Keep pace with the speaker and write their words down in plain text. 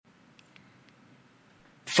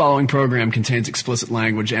following program contains explicit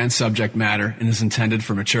language and subject matter and is intended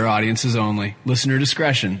for mature audiences only. Listener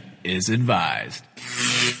discretion is advised.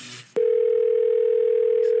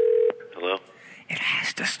 Hello? It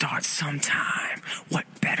has to start sometime. What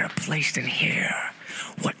better place than here?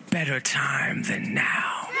 What better time than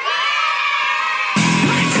now?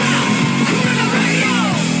 Lights out! Gorilla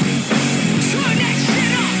Radio! Turn that shit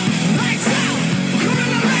up! Lights out!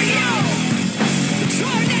 Gorilla Radio!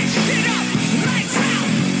 Turn that shit up! Lights out!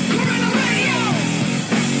 Gorilla Radio!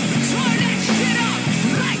 Turn that shit up!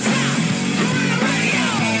 Lights out! Gorilla Radio!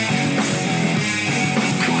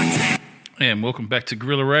 And welcome back to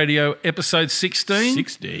Gorilla Radio, episode 16.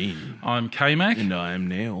 16. I'm K-Mac. And I am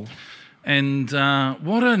Neil. And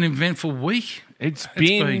what an eventful week. It's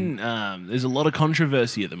been there's a lot of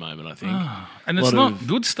controversy at the moment, I think. And it's not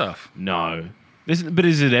good stuff. No. But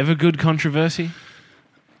is it ever good controversy?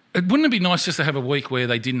 Wouldn't it be nice just to have a week where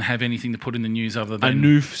they didn't have anything to put in the news other than... A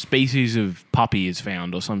new species of puppy is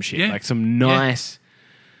found or some shit. Yeah. Like some nice...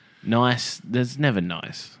 There's never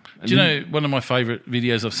nice. Do you know one of my favourite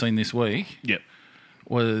videos I've seen this week Yep.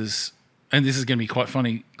 was... And this is going to be quite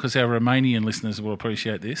funny because our Romanian listeners will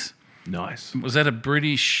appreciate this. Nice. Was at a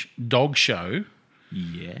British dog show,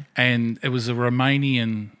 Yeah. and it was a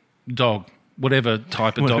Romanian dog, whatever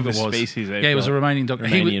type of dog Whatever it was. species they've it was a got. Romanian dog.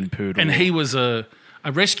 Romanian poodle. And he was a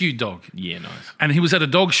rescue dog. Yeah, nice. And he was at a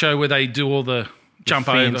dog show where they do all the jump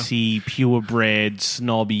over. Fancy, purebred,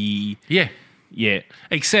 snobby. Yeah. Yeah.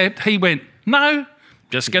 Except he went, no,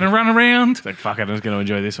 just going to run around. Like, fuck it, I'm just going to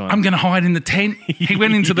enjoy this one. I'm going to hide in the tent. He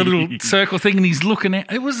went into the little circle thing and he's looking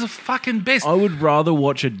at it. Was the fucking best. I would rather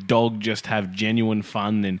watch a dog just have genuine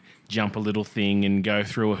fun than jump a little thing and go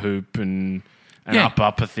through a hoop and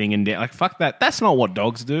up a thing and down. Like, fuck that. That's not what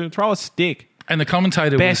dogs do. Throw a stick. And the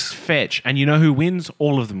commentator Best fetch. And you know who wins?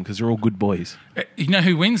 All of them, because they're all good boys. You know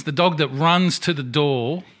who wins? The dog that runs to the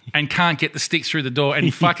door and can't get the stick through the door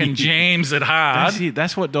and fucking jams it hard. That's it.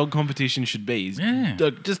 That's what dog competition should be. Yeah.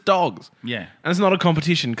 Just dogs. Yeah. And it's not a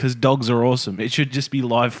competition because dogs are awesome. It should just be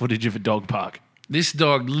live footage of a dog park. This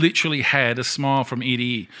dog literally had a smile from ear to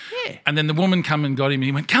ear. Yeah. And then the woman come and got him and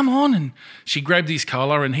he went, come on. And she grabbed his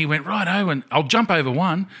collar and he went, righto, and I'll jump over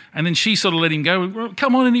one. And then she sort of let him go,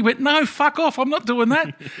 come on. And he went, no, fuck off. I'm not doing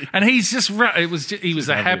that. And he's just, he was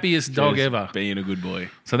the happiest dog Just ever. Being a good boy.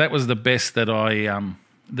 So that was the best that I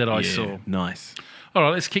saw. Nice. All right,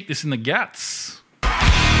 let's kick this in the guts. You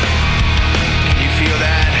feel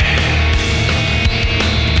that?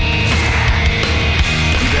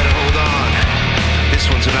 You better hold on. This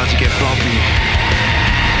one's about to get bumpy.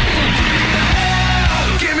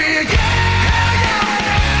 Give me a hell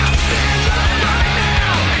yeah! Stand up right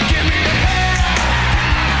now. Give me a hell.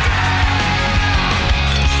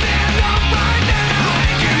 Stand up right now.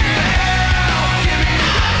 Give me a hell. Give me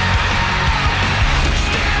a hell.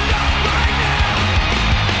 Stand up right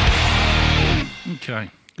now. Okay.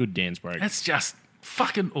 Good dance break. That's just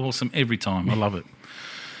fucking awesome every time. I love it.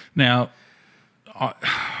 Now,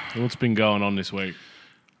 What's been going on this week?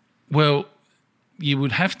 well, you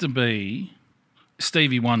would have to be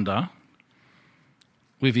Stevie Wonder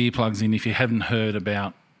with earplugs in if you haven't heard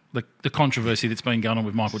about the controversy that's been going on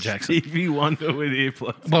with Michael Jackson. Stevie Wonder with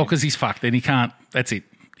earplugs. Well, because he's fucked and he can't. That's it.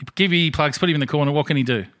 Give you earplugs, put him in the corner. What can he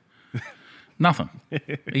do? Nothing.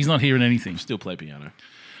 He's not hearing anything. Still play piano.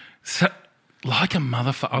 So, like a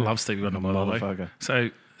motherfucker. I love Stevie Wonder, by the way. Motherfucker. So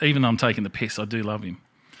even though I'm taking the piss, I do love him.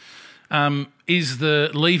 Is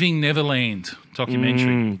the Leaving Neverland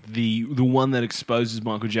documentary. The one that exposes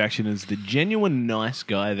Michael Jackson as the genuine nice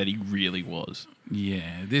guy that he really was.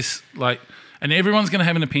 Yeah, this and everyone's going to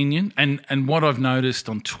have an opinion. And what I've noticed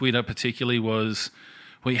on Twitter particularly was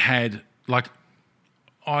we had I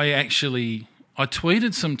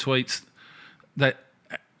tweeted some tweets that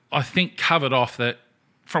I think covered off that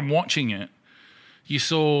from watching it, you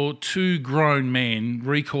saw two grown men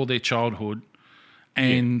recall their childhood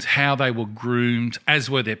and how they were groomed, as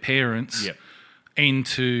were their parents,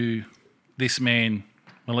 into this man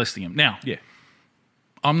molesting them. Now,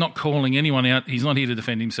 I'm not calling anyone out. He's not here to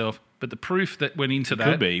defend himself. But the proof that went into that...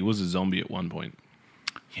 Could be. He was a zombie at one point.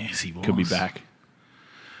 Yes, he was. Could be back.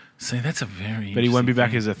 See, that's a very But he won't be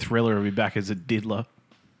back interesting as a thriller. He'll be back as a diddler.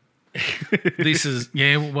 thing. This is...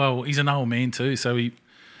 Yeah, well, he's an old man too, so he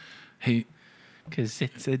Because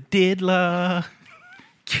it's a diddler.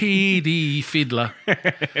 Kitty Fiddler.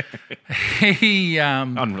 He...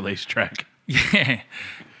 Unreleased track. Yeah.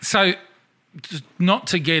 So, just not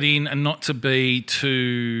to get in and not to be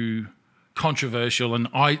too controversial, and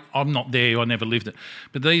I'm not there, I never lived it,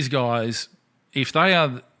 but these guys, if they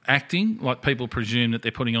are acting, like people presume that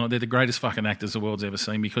they're putting on, they're the greatest fucking actors the world's ever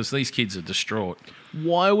seen because these kids are distraught.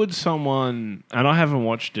 Why would someone, and I haven't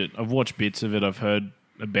watched it, I've watched bits of it, I've heard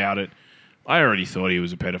about it. I already thought he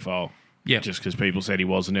was a pedophile. Yeah. Just because people said he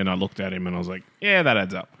wasn't, and I looked at him and I was like, yeah, that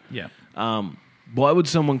adds up. Yeah. Why would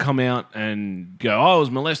someone come out and go, oh, I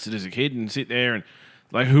was molested as a kid, and sit there and,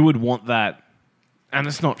 like, who would want that? And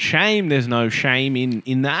it's not shame. There's no shame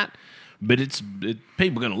in that. But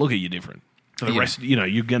people are going to look at you different. For the rest,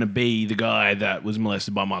 you're going to be the guy that was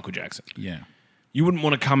molested by Michael Jackson. Yeah. You wouldn't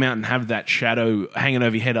want to come out and have that shadow hanging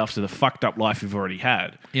over your head after the fucked up life you've already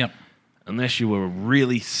had. Yep. Unless you were a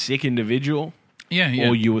really sick individual. Yeah.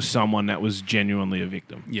 Or you were someone that was genuinely a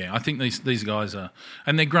victim. Yeah, I think these guys are,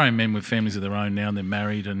 and they're grown men with families of their own now, and they're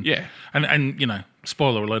married, and Yeah. and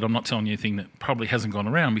spoiler alert, I'm not telling you anything that probably hasn't gone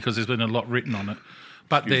around because there's been a lot written on it,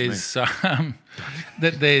 but there's Didn't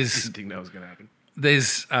think that was going to happen.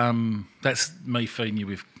 there's that's me feeding you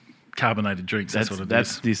with carbonated drinks. That's what it is.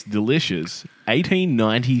 That's this delicious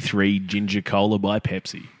 1893 ginger cola by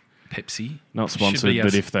Pepsi. Pepsi, Not Should sponsored, be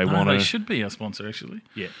but our- if they no, want they to. should be our sponsor actually.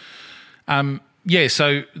 Yeah. Yeah,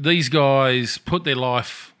 so these guys put their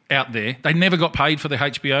life out there. They never got paid for their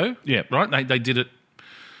HBO. Yeah. Right? They did it.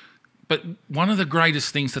 But one of the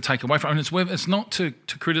greatest things to take away from it, and it's not to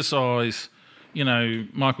criticise,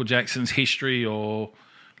 Michael Jackson's history or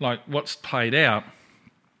like what's played out,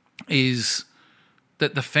 is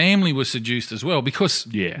that the family was seduced as well because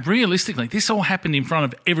realistically, this all happened in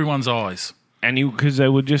front of everyone's eyes. And because they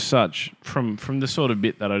were just such, from the sort of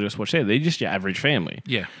bit that I just watched there, they're just your average family.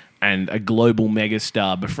 Yeah. And a global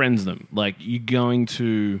megastar befriends them. Like, you're going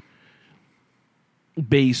to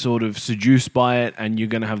be sort of seduced by it, and you're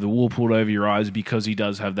going to have the wool pulled over your eyes because he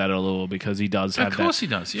does have that allure, because he does have he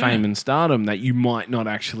does, yeah. fame and stardom, that you might not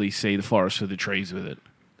actually see the forest for the trees with it.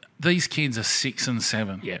 These kids are 6 and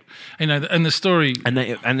 7. Yeah. And the story... And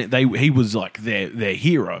he was like their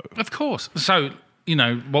hero. Of course. So,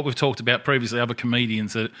 what we've talked about previously, other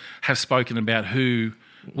comedians that have spoken about who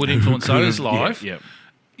would influence those life. Yeah.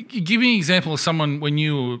 Give me an example of someone when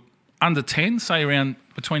you were under 10, say around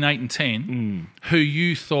between 8 and 10, who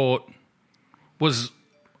you thought was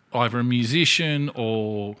either a musician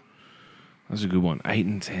or That's a good one. 8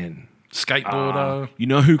 and 10. skateboarder. You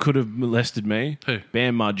know who could have molested me? Who?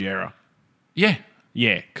 Bam Margera. Yeah.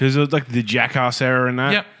 Yeah, because it was like the Jackass era and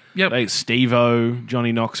that. Yep. Like Steve-O,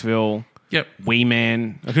 Johnny Knoxville, Yep. Wee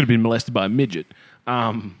Man. I could have been molested by a midget.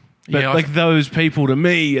 But Yeah, like those people to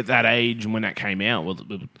me at that age and when that came out, well,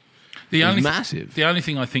 The was massive. The only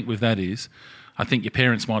thing I think with that is, I think your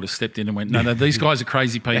parents might have stepped in and went, no, these guys are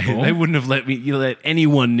crazy people. they wouldn't have let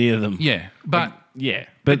anyone near them. Yeah. But Yeah.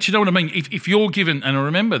 But you know what I mean? If you're given, and I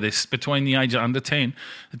remember this, between the age of under 10,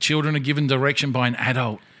 the children are given direction by an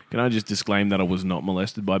adult. Can I just disclaim that I was not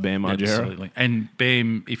molested by Bam Margera? Absolutely. And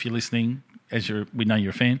Bam, if you're listening, we know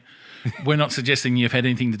you're a fan, we're not suggesting you've had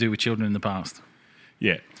anything to do with children in the past.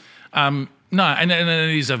 Yeah. No, and it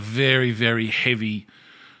is a very, very heavy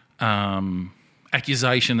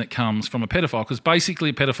accusation that comes from a pedophile, because basically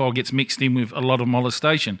a pedophile gets mixed in with a lot of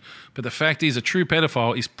molestation. But the fact is, a true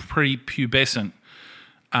pedophile is prepubescent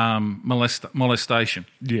molestation.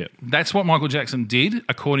 Yeah. That's what Michael Jackson did,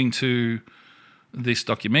 according to this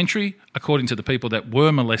documentary, according to the people that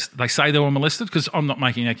were molested. They say they were molested, because I'm not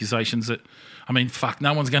making accusations that,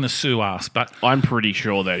 no one's going to sue us. But I'm pretty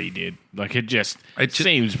sure that he did. Like, it just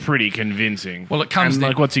seems pretty convincing. Well, it comes and, down-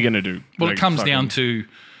 like, what's he going to do? Well, Like, it comes fucking- down to,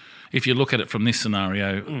 if you look at it from this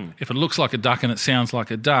scenario, if it looks like a duck and it sounds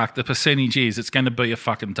like a duck, the percentage is it's going to be a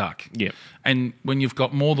fucking duck. Yeah. And when you've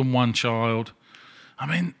got more than one child,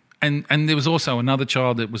 and there was also another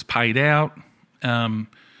child that was paid out,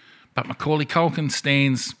 but Macaulay Culkin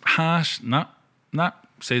stands harsh. No,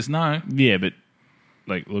 says no. Yeah, but,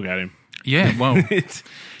 like, look at him. Yeah, well,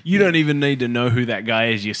 You don't even need to know who that guy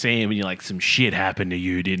is. You see him and you're like, some shit happened to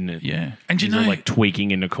you, didn't it? yeah. And He's all, like,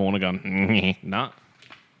 tweaking in the corner going, nah.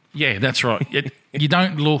 yeah, that's right. You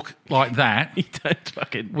don't look like that You don't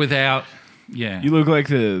fucking... without, yeah. You look like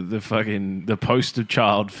the poster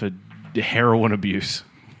child for heroin abuse.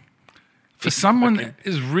 For someone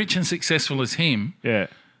as rich and successful as him, Yeah.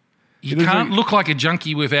 you looks can't like- look like a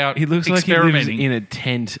junkie without He looks like he lives experimenting. in a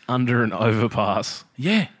tent under an overpass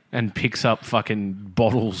Yeah. and picks up fucking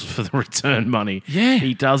bottles for the return money. Yeah.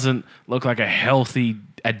 He doesn't look like a healthy,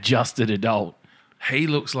 adjusted adult. He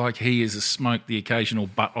looks like he has smoked the occasional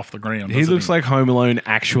butt off the ground. He doesn't looks like Home Alone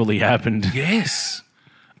actually happened. Yes.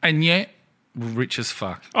 And yet, rich as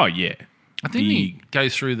fuck. Oh, yeah. I think he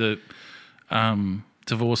goes through the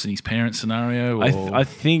divorce in his parents scenario. Or, I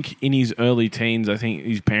think in his early teens, I think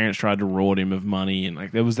his parents tried to reward him of money, and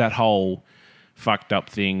like there was that whole fucked up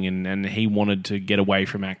thing, and he wanted to get away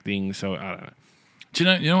from acting. So I don't know. Do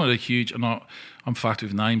you know what a huge? I'm fucked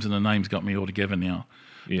with names, and the names got me all together now.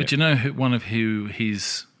 Yeah. But you know one of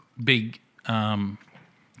his big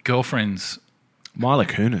girlfriends? Mila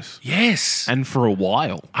Kunis, Yes, and for a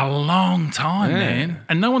while, a long time, Yeah. man,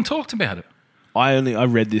 and no one talked about it. I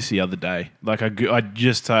read this the other day. Like I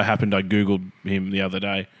just happened I googled him the other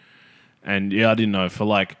day, and I didn't know for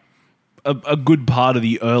like a good part of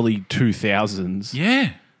the early 2000s.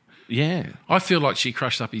 Yeah, Yeah. I feel like she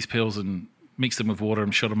crushed up his pills and mixed them with water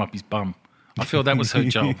and shot him up his bum. I feel that was her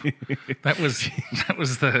job.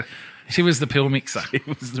 She was the pill mixer. It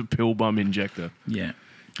was the pill bum injector. Yeah.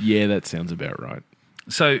 Yeah, that sounds about right.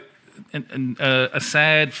 So, a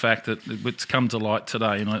sad fact that's come to light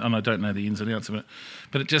today, and I don't know the ins and outs of it,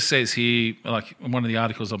 but it just says here, like one of the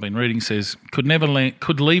articles I've been reading says, could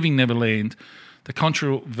Leaving Neverland, the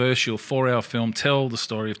controversial 4-hour film, tell the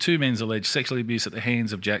story of two men's alleged sexual abuse at the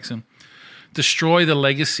hands of Jackson, destroy the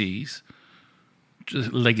legacy,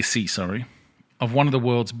 of one of the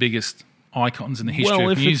world's biggest icons in the history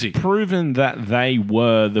of music. It's proven that they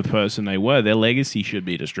were the person they were, their legacy should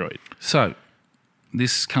be destroyed. So,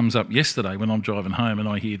 this comes up yesterday when I'm driving home and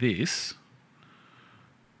I hear this.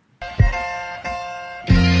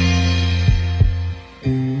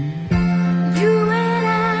 You and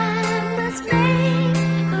I must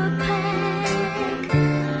make a pact.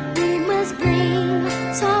 We must bring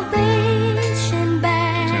salvation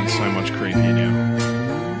back. Sounds so much creepier now.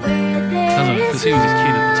 Doesn't it? Because he was a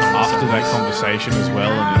kid at the time. After that conversation as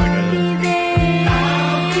well, and you're like,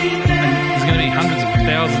 There's going to be hundreds of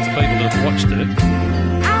thousands of people that have watched it.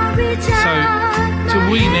 So, do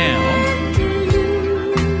we now,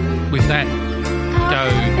 with that, go,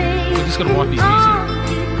 we've just got to wipe his music?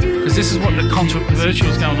 Because this is what the controversial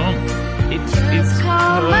is going on. it's per,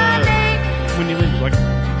 when you live, like,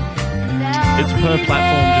 it's per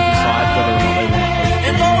platform to decide whether or not they want to host the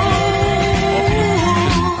music.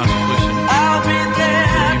 Just ask a question.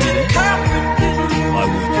 I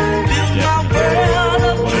will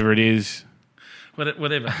definitely, whatever it is,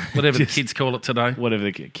 Whatever the kids call it today. whatever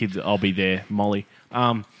the kids, I'll be there, Molly.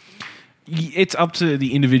 It's up to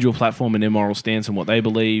the individual platform and their moral stance and what they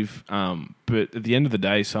believe. But at the end of the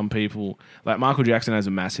day, some people, like Michael Jackson, has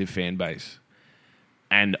a massive fan base,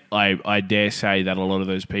 and I dare say that a lot of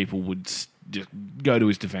those people would just go to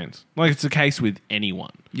his defense. Like it's the case with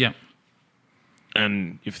anyone. Yeah.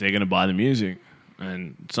 And if they're going to buy the music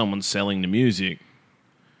and someone's selling the music,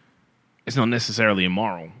 it's not necessarily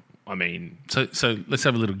immoral. I mean, So let's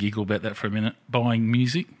have a little giggle about that for a minute. Buying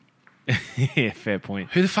music. yeah, fair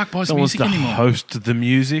point. Who the fuck buys Someone wants music to anymore? host the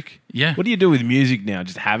music. Yeah. What do you do with music now?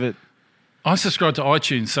 Just have it? I subscribe to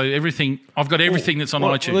iTunes, so I've got everything that's on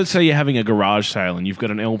Well, iTunes. let's say you're having a garage sale and you've got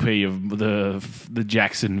an LP of the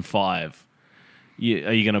Jackson 5. Are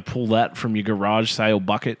you going to pull that from your garage sale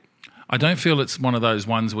bucket? I don't feel it's one of those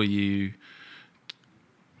ones where you,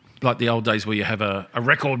 like the old days where you have a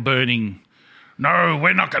record burning, no,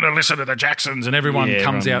 we're not going to listen to the Jacksons, and everyone Yeah,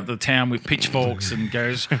 comes everyone- out the town with pitchforks and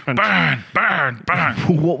goes, burn, burn, burn.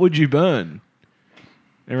 What would you burn?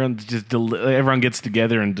 Everyone gets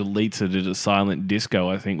together and deletes it at a silent disco,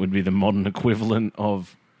 I think would be the modern equivalent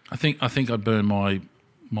of... I think I'd burn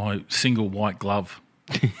my single white glove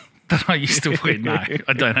that I used to wear. No,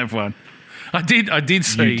 I don't have one. I did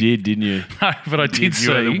see. You did, didn't you? No, but I did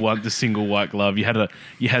You had see. the single white glove. You had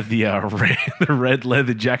the red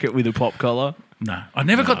leather jacket with a pop collar. No, I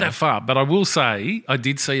never got that far, but I will say I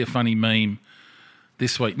did see a funny meme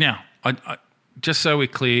this week. Now, I just so we're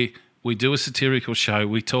clear, we do a satirical show.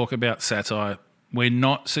 We talk about satire. We're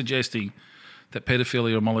not suggesting that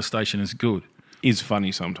pedophilia or molestation is good. Is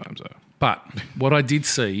funny sometimes though. But what I did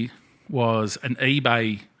see was an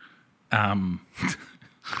eBay,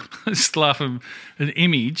 just laughing, an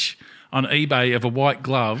image on eBay of a white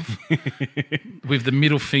glove with the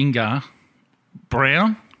middle finger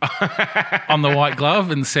brown on the white glove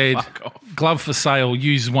and said, glove for sale,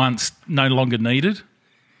 used once, no longer needed.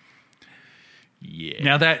 Yeah.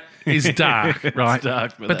 Now that is dark, right?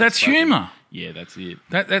 dark, but but that's that's fucking- humour. Yeah, that's it.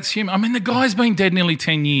 That's humour. I mean, the guy's been dead nearly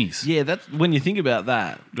 10 years. Yeah, that's when you think about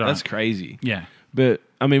that. Right. That's crazy. Yeah. But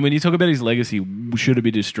I mean, when you talk about his legacy, should it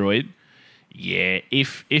be destroyed? Yeah,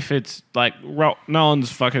 if it's like no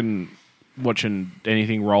one's fucking watching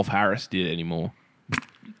anything Rolf Harris did anymore.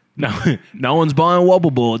 No one's buying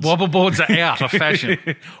wobble boards. Wobble boards are out of fashion.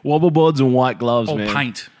 Wobble boards and white gloves, Or man.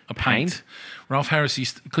 paint. Paint. Ralph Harris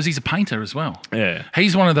used because he's a painter as well. Yeah.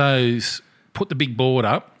 He's one of those put the big board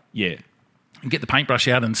up Yeah, and get the paintbrush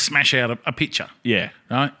out and smash out a picture. yeah,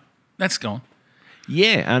 Right? That's gone.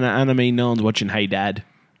 yeah. And I mean, no one's watching Hey Dad.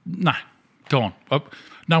 No. Gone.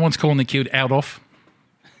 No one's calling the kid Adolf.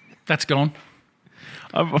 That's gone.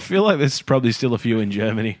 I feel like there's probably still a few in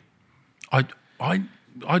Germany. I'll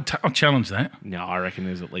challenge that. No, I reckon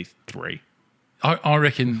there's at least 3. I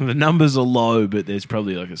reckon. The numbers are low, but there's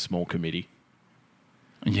probably like a small committee.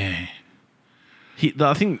 Yeah.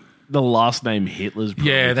 I think the last name Hitler's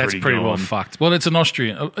probably Yeah, that's pretty well gone. fucked. Well, it's an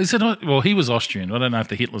Austrian. Is it? Well, he was Austrian. I don't know if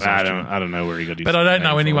the Hitler's Austrian. I don't know where he got his But I don't name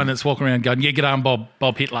know anyone from. that's walking around going, yeah, get on,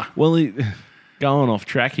 Bob Hitler. Well, going off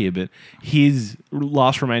track here, but his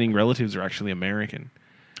last remaining relatives are actually American.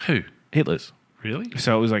 Who? Hitler's. Really?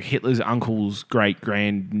 So it was like Hitler's uncle's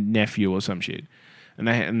great-grand nephew or some shit.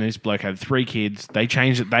 And this bloke had 3 kids. They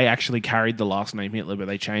changed it. They actually carried the last name Hitler, but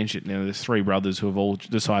they changed it. Now there's 3 brothers who have all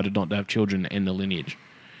decided not to have children in the lineage.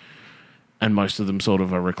 And most of them sort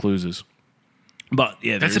of are recluses. But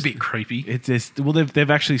yeah, That's a bit creepy. It's just, well, they've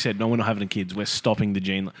actually said no, we're not having kids. We're stopping the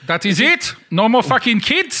gene. That is it. No more fucking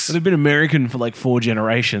kids. They've been American for like 4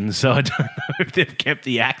 generations, so I don't know if they've kept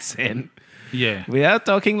the accent. Yeah. We are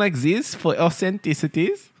talking like this for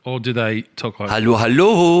authenticities. Or do they talk like Hallo,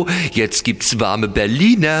 hallo, jetzt gibt's warme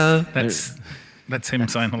Berliner. That's him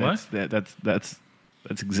saying hello?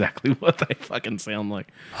 That's exactly what they fucking sound like.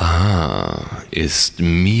 Ist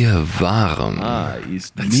mir warm.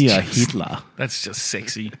 Is Mia Hitler. That's just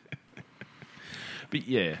sexy. But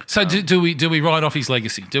yeah. So do we write off his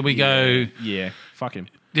legacy? Do we go, Yeah, fuck him.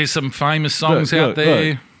 there's some famous songs Look, out look, there?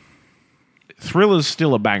 look. Thriller's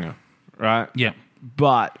still a banger, right? Yeah.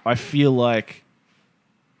 But I feel like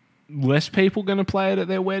less people going to play it at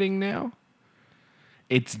their wedding now.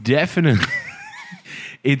 It's definitely...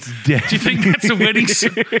 It's definitely... Do you think that's a wedding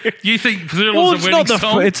song? You think Thriller's Well, a it's wedding not,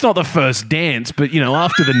 song? it's not the first dance, but, you know,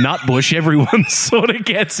 after the nut bush, everyone sort of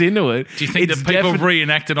gets into it. Do you think It's that people defi-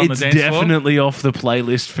 reenact it on the It's dance floor? definitely off the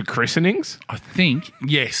playlist for christenings. I think,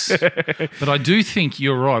 yes. But I do think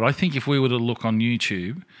you're right. I think if we were to look on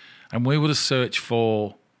YouTube and we were to search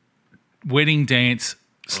for wedding dance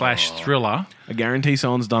 / Thriller, I guarantee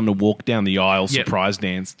someone's done the walk down the aisle Yep. surprise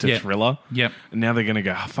dance to Yep. Thriller. Yep. And now they're going to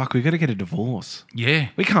go, oh, fuck, we got to get a divorce. yeah,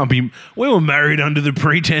 We can't be... We were married under the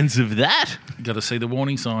pretense of that. got to see the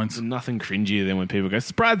warning signs. Nothing cringier than when people go,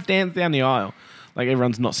 surprise dance down the aisle. Like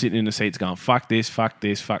everyone's not sitting in the seats going, fuck this, fuck,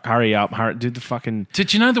 hurry up, hurry, do the fucking...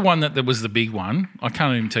 Did you know the one that was the big one? I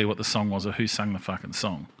can't even tell you what the song was or who sang the fucking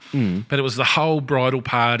song. But it was the whole bridal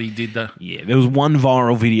party did the... Yeah, there was one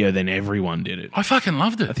viral video, then everyone did it. I fucking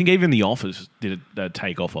loved I it. think even The Office did a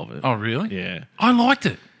take off of it. Oh, really? Yeah. I liked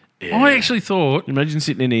it. I actually thought... Imagine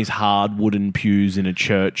sitting in these hard wooden pews in a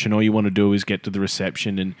church and all you want to do is get to the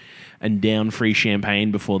reception and down free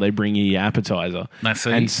champagne before they bring you your appetizer. That's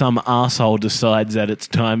it. And some arsehole decides that it's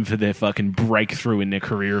time for their fucking breakthrough in their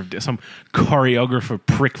career of some choreographer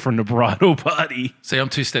prick from the bridal party. See, I'm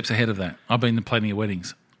 2 steps ahead of that. I've been to plenty of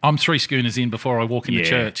weddings. I'm 3 schooners in before I walk into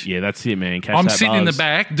church. Yeah, that's it, man. Catch I'm that sitting in the buzz.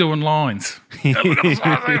 back doing lines. You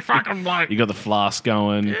got the flask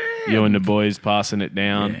going. You and the boys passing it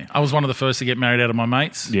down. Yeah. I was one of the first to get married out of my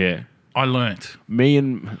mates. Yeah. I learnt. Me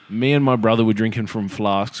and my brother were drinking from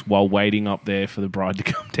flasks while waiting up there for the bride to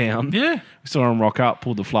come down. Yeah. We saw him rock up,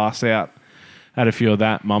 pulled the flasks out, had a few of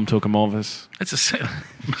that. Mum took them off us. It's a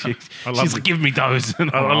She's like, "Give me those." And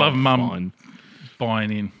I love Mum fine.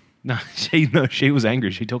 buying in. No, she was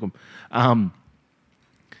angry. She took them.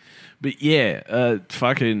 But yeah,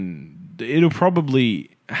 fucking, it'll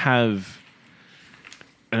probably have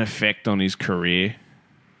an effect on his career.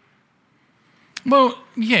 Well,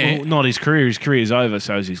 yeah. Well, not his career. His career's over,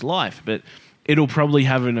 so is his life. But it'll probably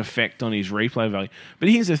have an effect on his replay value. But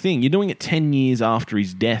here's the thing: you're doing it 10 years after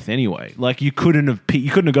his death, anyway. Like you couldn't have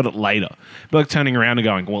got it later. But like turning around and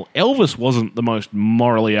going, "Well, Elvis wasn't the most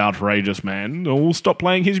morally outrageous man. We'll stop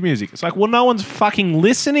playing his music." It's like, well, no one's fucking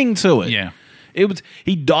listening to it. Yeah.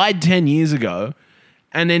 He died 10 years ago,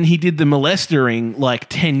 and then he did the molestering like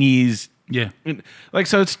 10 years. Yeah. Like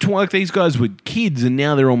so, it's like these guys were kids, and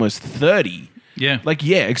now they're almost 30. Yeah. Like,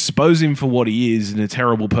 yeah, expose him for what he is and a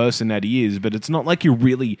terrible person that he is, but it's not like you're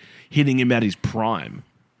really hitting him at his prime.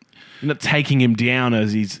 You're not taking him down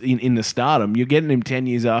as he's in the stardom. You're getting him 10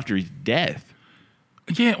 years after his death.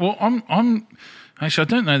 Yeah, well, I'm actually, I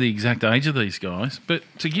don't know the exact age of these guys, but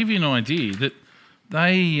to give you an idea that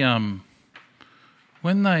they,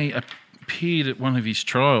 when they appeared at one of his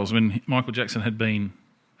trials, when Michael Jackson had been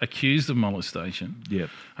accused of molestation, Yep.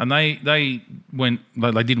 and they went,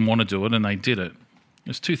 they didn't want to do it, and they did it. It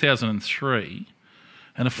was 2003,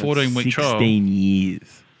 and a 14-week trial. 16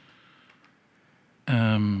 years.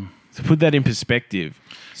 So put that in perspective.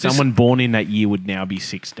 Someone born in that year would now be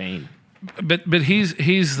 16. But here's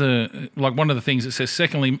the, like, one of the things it says.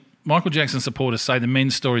 Secondly, Michael Jackson supporters say the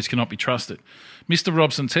men's stories cannot be trusted. Mr.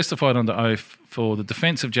 Robson testified under oath for the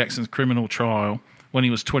defence of Jackson's criminal trial when he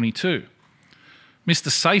was 22. Mr.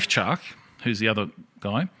 Safechuck, who's the other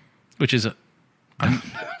guy, which is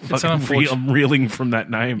it's an unfortunate. I'm reeling from that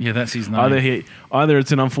name. Yeah, that's his name. Either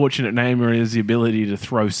it's an unfortunate name or he has the ability to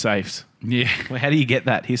throw safes. Yeah. Well, how do you get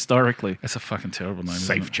that historically? That's a fucking terrible name.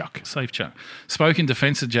 Safechuck. Safechuck. Spoke in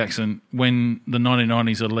defence of Jackson when the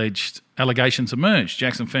 1990s alleged allegations emerged.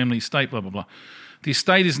 Jackson family estate, blah, blah, blah. The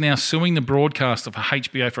estate is now suing the broadcaster for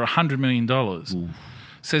HBO for $100 million.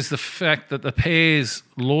 Says the fact that the pair's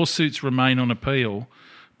lawsuits remain on appeal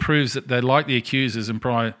proves that they're like the accusers and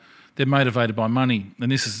they're motivated by money.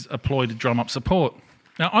 And this is a ploy to drum up support.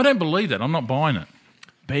 Now, I don't believe that. I'm not buying it.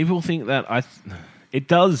 People think that it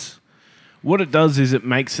does. What it does is it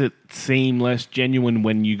makes it seem less genuine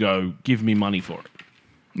when you go, give me money for it.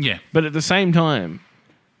 Yeah. But at the same time,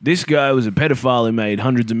 this guy was a pedophile who made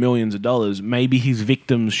hundreds of millions of dollars. Maybe his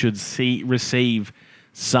victims should receive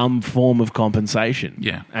some form of compensation.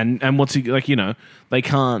 Yeah. And what's he like? They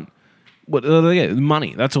can't. What they get?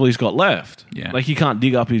 Money. That's all he's got left. Yeah. Like he can't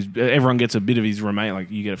dig up his. Everyone gets a bit of his remain. Like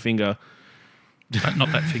you get a finger.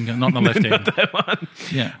 Not that finger, not the left hand. That one.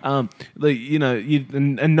 Yeah.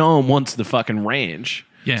 And no one wants the fucking ranch.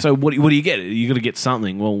 Yeah. So what do you get? You got to get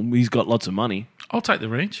something. Well, he's got lots of money. I'll take the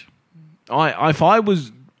ranch. If I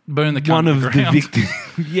was Burn the one of the ground. victims,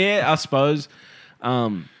 yeah, I suppose.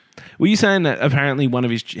 Were you saying that apparently one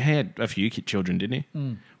of his he had a few children, didn't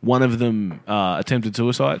he? One of them attempted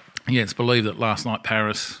suicide. Yeah, it's believed that last night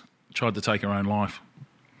Paris tried to take her own life.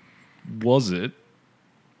 Was it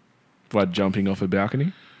by jumping off a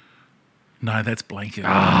balcony? No, that's Blanket.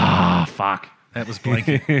 Fuck. That was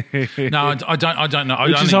Blanket. No, I don't know.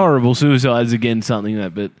 Which is horrible. Suicide's again something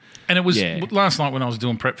that, but And it was yeah. last night when I was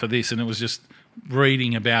doing prep for this, and it was just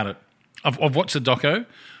reading about it. I've watched the doco.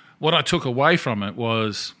 What I took away from it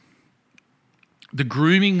was the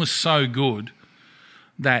grooming was so good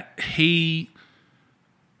that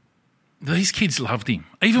these kids loved him.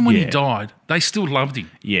 Even when he Yeah. died, they still loved him.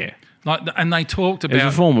 yeah. Like, and they talked It's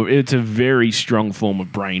about it's a very strong form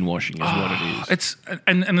of brainwashing, is what it is. It's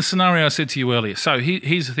and the scenario I said to you earlier. So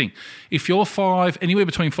here's the thing: if you're anywhere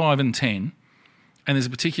between 5 and 10, and there's a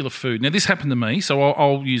particular food. Now this happened to me, so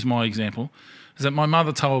I'll use my example. Is that my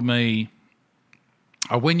mother told me,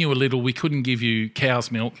 when you were little, we couldn't give you cow's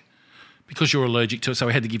milk because you're allergic to it, so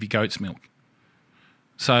we had to give you goat's milk.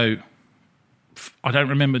 So I don't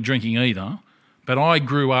remember drinking either, but I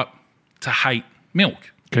grew up to hate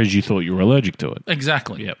milk. Because you thought you were allergic to it.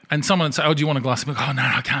 Exactly. Yep. And someone would say, do you want a glass of milk? Oh, no,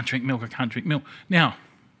 I can't drink milk. I can't drink milk. Now,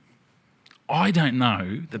 I don't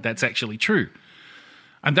know that that's actually true.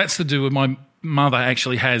 And that's to do with my mother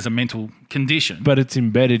actually has a mental condition. But it's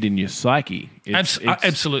embedded in your psyche.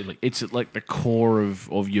 Absolutely. It's at like the core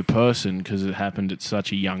of your person because it happened at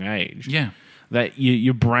such a young age. Yeah. That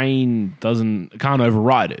your brain can't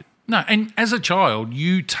override it. No, and as a child,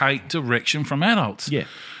 you take direction from adults. Yeah.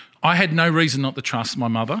 I had no reason not to trust my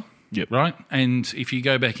mother. Yep. Right? And if you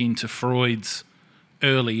go back into Freud's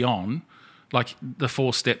early on, like the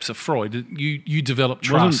 4 steps of Freud, you develop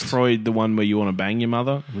trust. Wasn't Freud the one where you want to bang your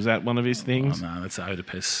mother? Was that one of his things? Oh, no, that's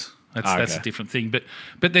Oedipus. Okay. That's a different thing.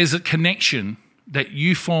 But there's a connection that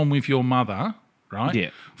you form with your mother, right? Yeah.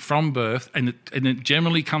 From birth, and it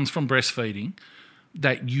generally comes from breastfeeding,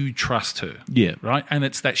 that you trust her. Yeah. Right? And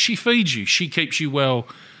it's that she feeds you, she keeps you well.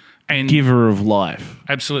 And Giver of life.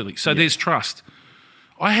 absolutely. So there's trust.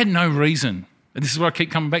 I had no reason, and this is what I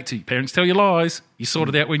keep coming back to. Parents tell you lies. You sort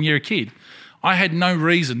it out when you're a kid. I had no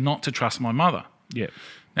reason not to trust my mother. Yeah.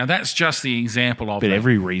 Now, that's just the example of But that.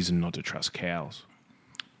 every reason not to trust cows.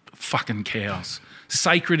 Fucking cows.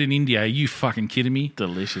 Sacred in India. Are you fucking kidding me?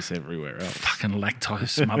 Delicious everywhere else. Fucking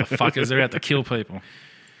lactose motherfuckers. They're out to kill people.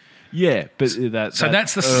 Yeah, but So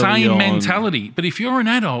that's the early same on. mentality. But if you're an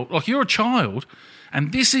adult, like you're a child,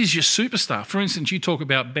 and this is your superstar. For instance, you talk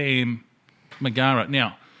about Bam Margera.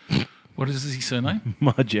 Now, what is his surname?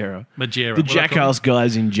 Margera. Margera. The What do I call Jackass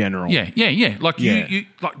guys in general. Yeah. Like Yeah. you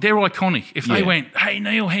like they're iconic. If they Yeah. went, hey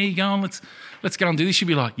Neil, how you going? Let's go and do this. You'd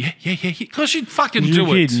be like, yeah. Because you'd fucking You're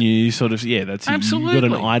do a it. kid and you sort of, that's it.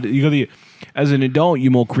 Absolutely. As an adult,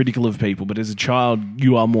 you're more critical of people, but as a child,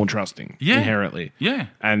 you are more trusting inherently. Yeah.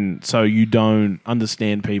 And so you don't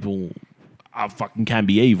understand people can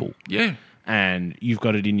be evil. Yeah. And you've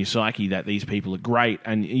got it in your psyche that these people are great.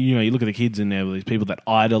 And, you look at the kids in there, these people that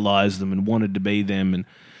idolize them and wanted to be them.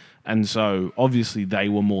 And so obviously they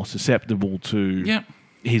were more susceptible to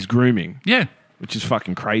his grooming. Yeah. Which is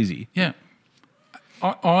fucking crazy. Yeah.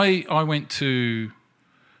 I went to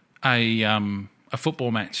a football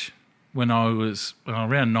match when I was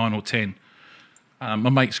around 9 or 10, my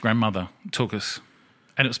mate's grandmother took us,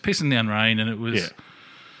 and it was pissing down rain, and it was, Yeah.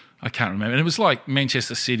 I can't remember, and it was like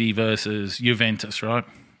Manchester City versus Juventus, right?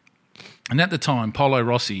 And at the time, Paolo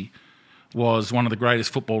Rossi was one of the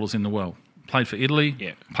greatest footballers in the world. Played for Italy,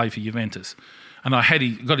 Yeah. played for Juventus. And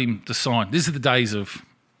got him to sign. This is the days of,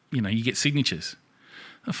 you get signatures.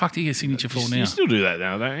 The fuck do you get a signature for now? You still do that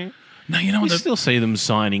now, don't you? No, you know You what? still see them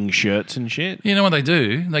signing shirts and shit. You know what they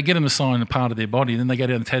do? They get them to sign a part of their body, then they go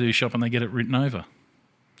down to the tattoo shop and they get it written over.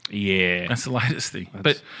 Yeah. That's the latest thing.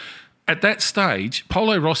 But at that stage,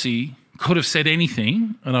 Paolo Rossi could have said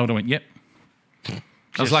anything, and I would have went, "Yep."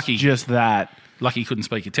 I was lucky. Just that. Lucky he couldn't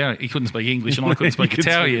speak Italian. He couldn't speak English, and I couldn't speak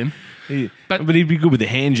Italian. But he'd be good with the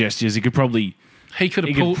hand gestures. He could probably. He could have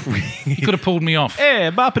He could- pulled. He could have pulled me off.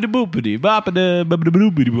 Eh, boppity boopity, boppity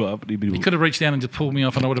boopity He boopity. could have reached down and just pulled me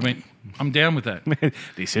off, and I would have been. I'm down with that.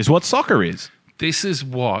 This is what soccer is. This is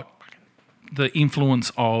what the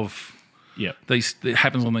influence of Yep. that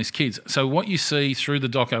happens on these kids. So what you see through the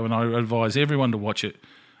doco, and I advise everyone to watch it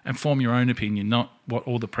and form your own opinion, not what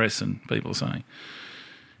all the press and people are saying,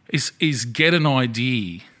 is get an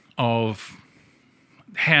idea of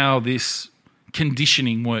how this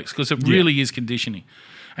conditioning works, because it really is conditioning.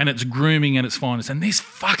 And it's grooming at its finest. And this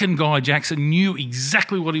fucking guy, Jackson, knew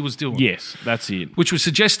exactly what he was doing. Yes, that's it. Which would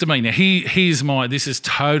suggest to me, now this is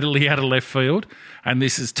totally out of left field, and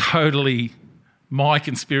this is totally my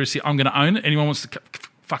conspiracy. I'm going to own it. Anyone wants to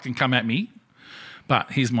fucking come at me,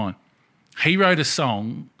 but here's mine. He wrote a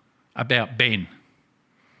song about Ben,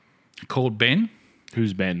 called Ben.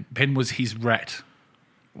 Who's Ben? Ben was his rat,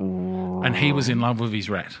 and he was in love with his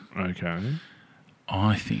rat. Okay.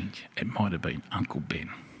 I think it might have been Uncle Ben,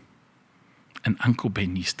 and Uncle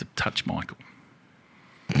Ben used to touch Michael.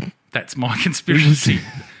 That's my conspiracy.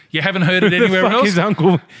 You haven't heard it anywhere Fuck else? his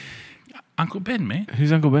uncle. Uncle Ben, man.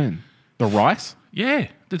 Who's Uncle Ben? The rice? Yeah,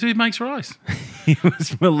 the dude makes rice. He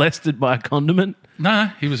was molested by a condiment. No,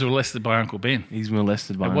 he was molested by Uncle Ben. He's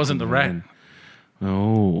molested by. It wasn't Uncle the rat. Ben.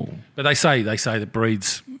 Oh. But they say the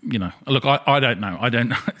breeds, Look, I don't know. I don't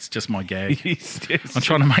know. It's just my gag. He's just- I'm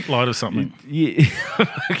trying to make light of something. Yeah,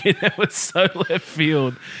 fucking, that was so left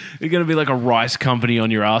field. You're going to be like a rice company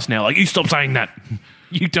on your ass now. Like, you stop saying that.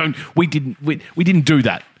 You don't. We didn't do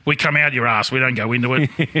that. We come out your ass. We don't go into it.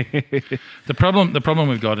 The problem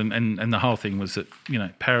we've got, and the whole thing was that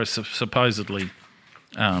Paris supposedly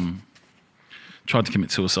tried to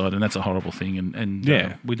commit suicide, and that's a horrible thing. And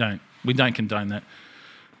Yeah. we don't condone that.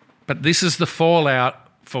 But this is the fallout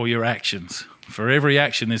for your actions. For every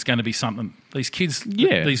action, there's going to be something. These kids,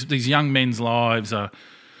 Yeah. these young men's lives are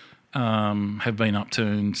have been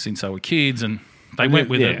upturned since they were kids, and they went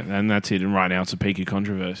with it. And that's it. And right now it's a peak of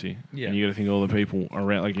controversy. Yeah. And you got to think all the people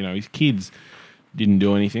around, like, his kids didn't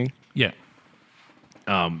do anything. Yeah.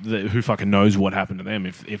 Who fucking knows what happened to them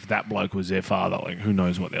if that bloke was their father? Like, who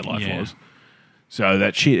knows what their life Yeah. was? So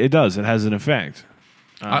that shit, it has an effect.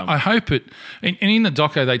 I hope it. And in the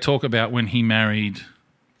doco, they talk about when he married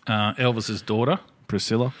Elvis's daughter.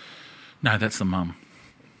 Priscilla? No, that's the mum.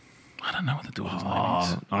 I don't know what the daughter's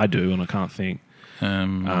name is. I do, and I can't think.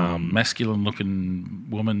 Masculine-looking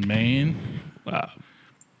woman, man.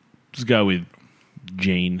 Let's go with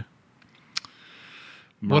Jean.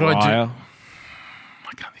 What I do- Mariah.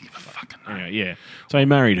 I can't think of a fucking name. Yeah. So he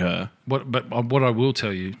married her. But what I will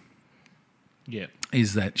tell you Yeah.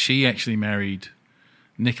 is that she actually married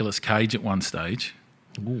Nicolas Cage at one stage.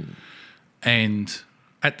 And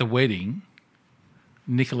at the wedding,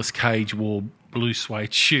 Nicolas Cage wore blue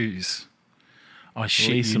suede shoes. I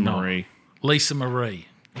shit Lisa you not. Marie. Lisa Marie.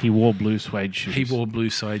 He wore blue suede shoes. He wore blue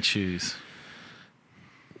suede shoes.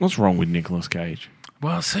 What's wrong with Nicolas Cage?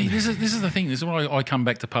 Well, see, this is the thing. This is why I come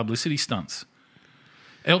back to publicity stunts.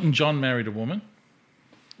 Elton John married a woman.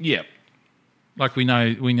 Yeah. Like we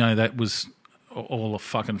know that was all a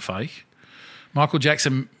fucking fake. Michael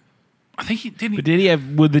Jackson, I think he didn't. But did he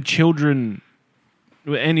have, were the children,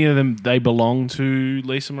 were any of them, they belong to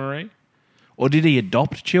Lisa Marie? Or did he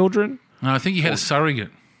adopt children? No, I think he had a surrogate.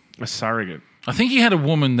 A surrogate. I think he had a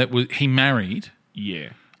woman that he married Yeah.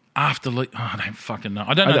 after. I don't fucking know.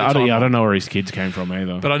 I don't know. I the timeline. don't know where his kids came from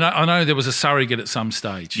either. But I know there was a surrogate at some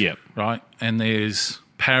stage. Yep. Right, and there's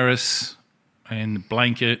Paris and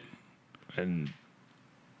Blanket, and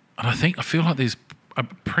and I feel like there's a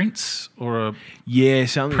Prince or a yeah,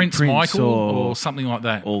 something Prince Michael or something like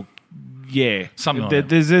that. or yeah, Something like that.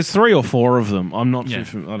 There's 3 or 4 of them. I'm not Yeah.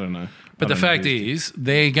 too. I don't know. But the I don't know fact who's- is,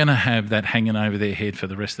 they're going to have that hanging over their head for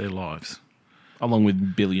the rest of their lives. along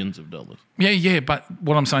with billions of dollars. Yeah, but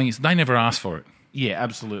what I'm saying is they never asked for it. Yeah,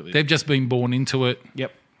 absolutely. They've just been born into it.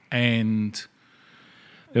 Yep. And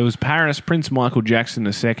There was Paris, Prince Michael Jackson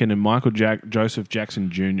II, and Joseph Jackson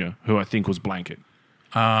Jr., who I think was Blanket.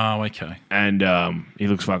 Oh, okay. and he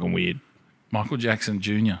looks fucking weird. Michael Jackson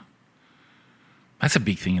Jr. That's a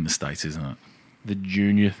big thing in the States, isn't it? The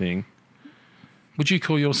junior thing. Would you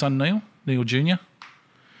call your son Neil? Neil Jr.?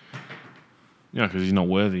 Yeah, because he's not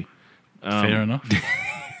worthy. Fair enough.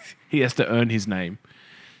 He has to earn his name.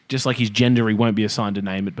 Just like his gender, he won't be assigned a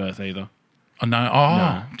name at birth either. Oh, no.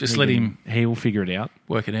 Oh, just let him He will figure it out.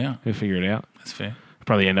 work it out. He'll figure it out. That's fair.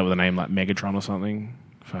 Probably end up with a name like Megatron or something.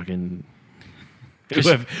 Fucking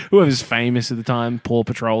whoever's famous at the time, Paw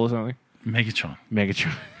Patrol or something. Megatron.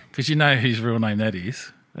 Megatron. Because you know whose real name that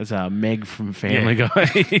is. That's Meg from Family Guy.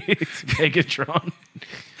 It's Megatron.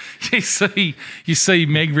 You see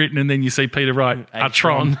Meg written and then you see Peter Wright.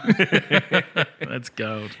 Atron. That's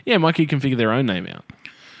gold. Yeah, my kid can figure their own name out.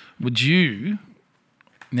 Would you,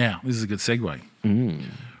 now this is a good segue.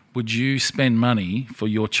 Would you spend money for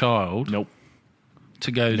your child Nope.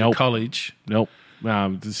 to go to Nope. college? Nope.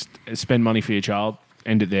 Just spend money for your child.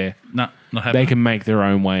 End it there. No, not happening. They can make their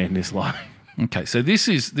own way in this life. Okay, so this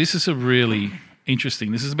is a really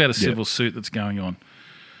interesting. This is about a civil suit that's going on.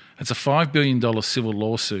 It's a $5 billion civil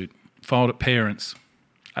lawsuit filed by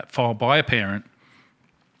a parent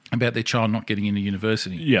about their child not getting into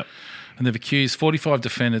university. Yep. And they've accused 45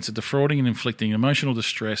 defendants of defrauding and inflicting emotional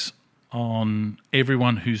distress on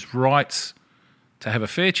everyone whose rights to have a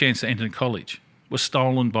fair chance to enter college were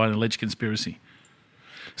stolen by an alleged conspiracy.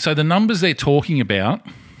 So the numbers they're talking about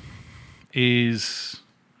is...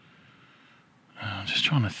 I'm just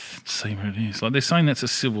trying to see where it is. Like they're saying that's a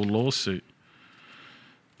civil lawsuit.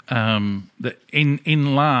 The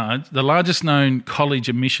largest known college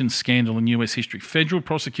admissions scandal in U.S. history. Federal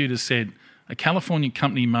prosecutors said a California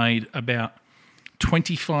company made about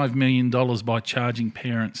 $25 million by charging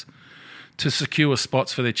parents to secure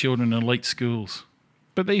spots for their children in elite schools.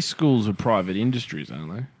 But these schools are private industries,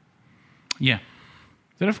 aren't they? Yeah.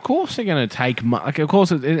 Then of course they're going to take of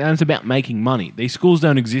course it's about making money. These schools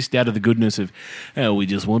don't exist out of the goodness of, oh, we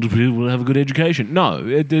just want people to have a good education. No,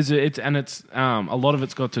 it's a lot of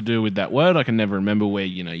it's got to do with that word. I can never remember where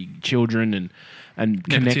children and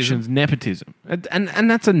connections, nepotism, and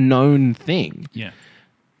that's a known thing. Yeah.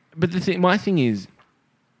 But my thing is,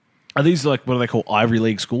 are these like what do they call Ivy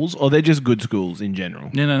League schools, or they're just good schools in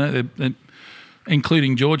general? No. They're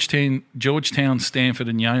including Georgetown, Stanford,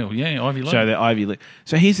 and Yale. Yeah, Ivy League. So they're Ivy League.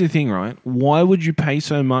 So here's the thing, right? Why would you pay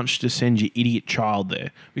so much to send your idiot child there?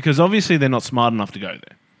 Because obviously they're not smart enough to go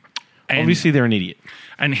there. Obviously they're an idiot.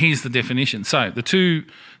 And here's the definition. So the two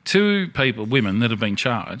women that have been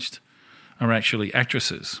charged are actually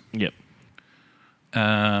actresses. Yep.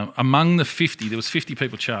 Among the 50, there was 50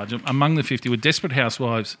 people charged. Among the 50 were Desperate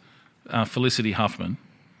Housewives Felicity Huffman,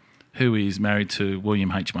 who is married to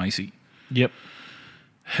William H. Macy. Yep.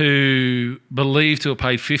 Who believed to have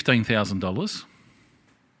paid $15,000.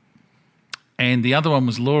 And the other one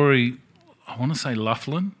was Laurie, I want to say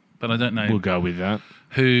Loughlin, but I don't know. We'll go with that.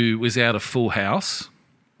 Who was out of Full House.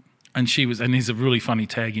 And there's a really funny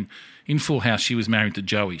tag in Full House, she was married to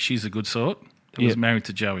Joey. She's a good sort. Who was married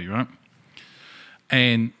to Joey, right?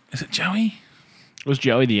 And is it Joey? Was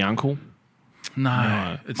Joey the uncle?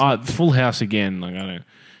 No. It's Full House again. Like I don't.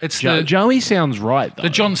 It's Joey sounds right though. the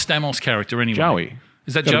John Stamos character anyway. Joey.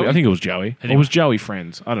 Is that Joey? I think it was Joey. Anyway. Or was Joey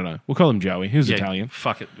friends? I don't know. We'll call him Joey. He was Yeah, Italian.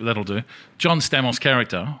 Fuck it, that'll do. John Stamos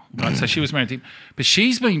character. Right, so she was married to him, but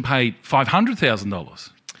she's been paid $500,000.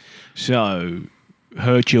 So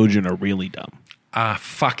her children are really dumb.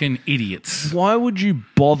 Fucking idiots. Why would you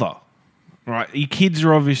bother? Right, your kids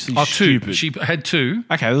are obviously Two. stupid. She had two.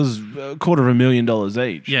 Okay, this is $250,000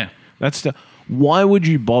 each. Yeah. Why would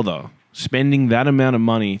you bother spending that amount of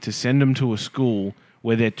money to send them to a school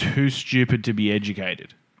where they're too stupid to be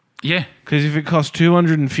educated? Yeah. Because if it costs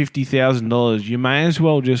 $250,000, you may as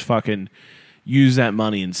well just fucking use that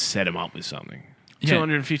money and set them up with something. Yeah.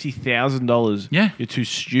 $250,000. Yeah. You're too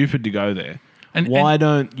stupid to go there. And- Why and-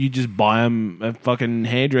 don't you just buy them a fucking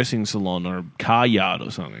hairdressing salon or a car yard or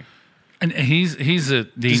something? And here's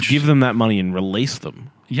Just give them that money and release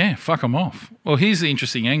them. Yeah, fuck them off. Well, here's the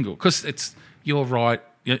interesting angle because you're right.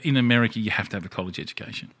 In America, you have to have a college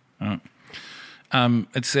education. All right.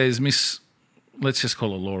 It says let's just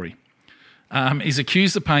call her Laurie, is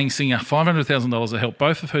accused of paying Singer $500,000 to help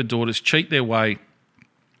both of her daughters cheat their way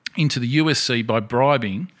into the USC by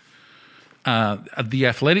bribing the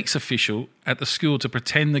athletics official at the school to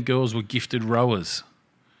pretend the girls were gifted rowers.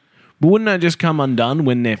 But wouldn't that just come undone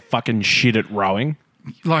when they're fucking shit at rowing?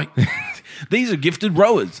 Like, These are gifted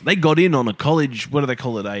rowers. They got in on a college, what do they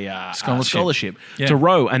call it? A scholarship Yeah. to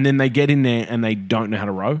row, and then they get in there and they don't know how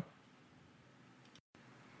to row.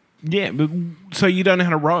 Yeah, but so you don't know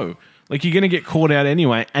how to row. Like, you're going to get caught out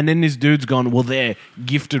anyway, and then this dude's gone, well, they're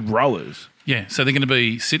gifted rowers. Yeah, so they're going to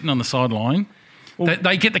be sitting on the sideline.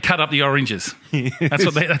 They get to cut up the oranges.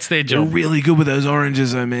 That's their They're job. really good with those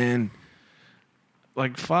oranges, though, man.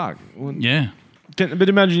 Like, fuck. Yeah. But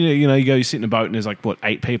imagine, you go, you sit in a boat and there's like,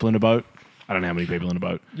 8 people in a boat? I don't know how many people in a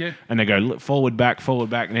boat. Yeah. And they go forward, back,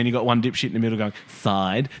 and then you got one dipshit in the middle going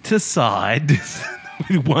side to side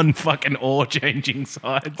with one fucking oar changing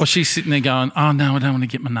sides. Or she's sitting there going, oh, no, I don't want to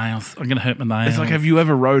get my nails. I'm going to hurt my nails. It's like, have you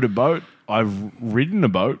ever rowed a boat? I've ridden a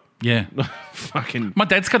boat. Yeah. Fucking, My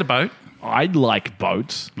dad's got a boat. I like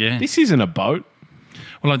boats. Yeah. This isn't a boat.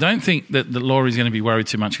 Well, I don't think that Laurie's going to be worried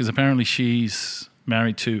too much because apparently she's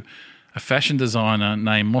married to a fashion designer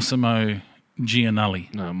named Massimo Gianelli.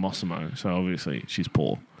 No, Massimo. So obviously she's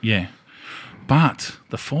poor. Yeah. But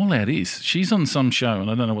the fallout is she's on some show,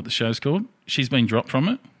 and I don't know what the show's called. She's been dropped from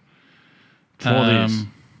it. For this.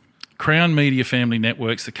 Crown Media Family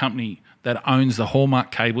Networks, the company that owns the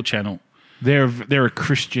Hallmark cable channel. They're a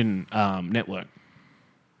Christian network.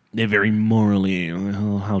 They're very morally,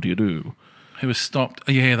 how do you do? Who has stopped,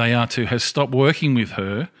 yeah, they are too, has stopped working with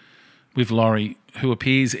her, with Laurie, who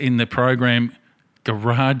appears in the program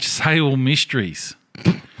Garage Sale Mysteries.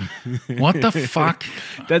 What the fuck?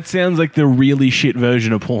 That sounds like the really shit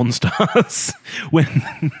version of Pawn Stars.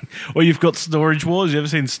 Or you've got Storage Wars. You ever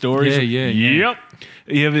seen Storage? Yeah. Yep.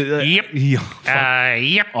 You ever, Yep.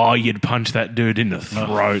 Yep. Oh, you'd punch that dude in the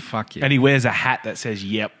throat. fuck yeah. And he wears a hat that says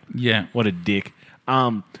 "Yep." Yeah. What a dick.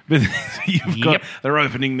 But you've got they're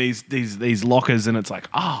opening these lockers and it's like,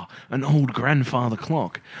 an old grandfather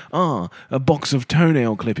clock. A box of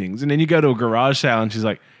toenail clippings. And then you go to a garage sale and she's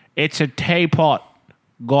like, it's a teapot.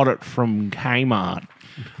 Got it from Kmart.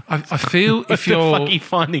 I feel if The you're... fucking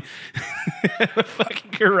funny. The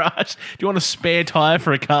fucking garage. Do you want a spare tire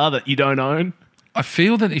for a car that you don't own? I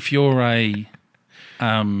feel that if you're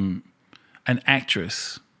an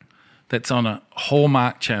actress that's on a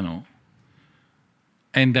Hallmark channel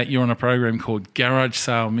and that you're on a program called Garage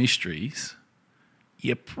Sale Mysteries,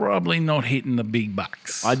 you're probably not hitting the big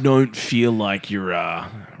bucks. I don't feel like you're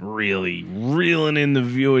really reeling in the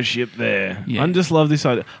viewership there. Yeah. I just love this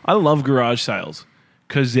idea. I love garage sales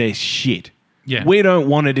because they're shit. Yeah. We don't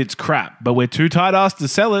want it, it's crap, but we're too tight-assed to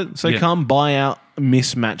sell it, so Yeah. come buy our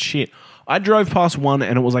mismatched shit. I drove past one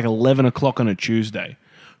and it was like 11 o'clock on a Tuesday.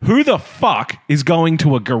 Who the fuck is going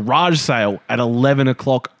to a garage sale at 11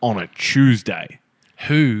 o'clock on a Tuesday?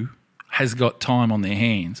 Who has got time on their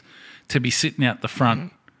hands to be sitting out the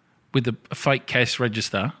front with a fake cash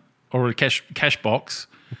register or a cash box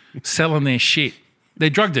selling their shit? They're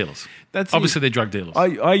drug dealers. That's Obviously, it. they're drug dealers.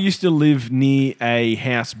 I used to live near a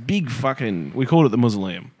house, big fucking, we called it the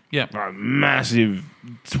Mausoleum. Yeah. A massive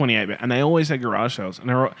 28 bed. And they always had garage sales. And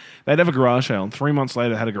they'd have a garage sale, and 3 months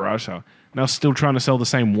later, they had a garage sale. And they were still trying to sell the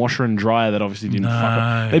same washer and dryer that obviously didn't fuck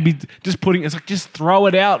up. They'd be just putting, it's like, just throw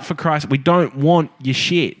it out for Christ. We don't want your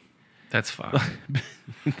shit. That's fucked.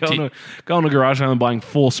 Go on a garage sale and buying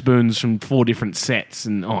 4 spoons from 4 different sets.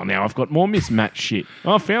 And, now I've got more mismatched shit.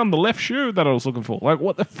 I found the left shoe that I was looking for. Like,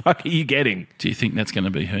 what the fuck are you getting? Do you think that's going to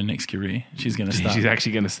be her next career? She's going to start. She's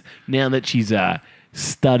actually going to, now that she's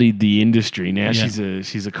studied the industry, now Yeah.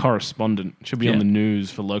 she's a correspondent. She'll be Yeah. on the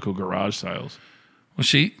news for local garage sales. Well,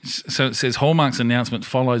 so it says Hallmark's announcement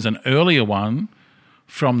follows an earlier one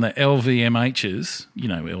from the LVMHs. You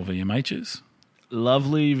know LVMHs?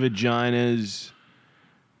 Lovely vaginas,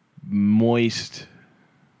 moist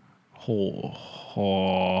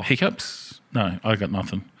Hiccups? No, I got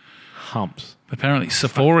nothing. humps. Apparently,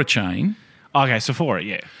 Sephora chain, Okay, Sephora,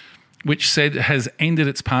 yeah. which said has ended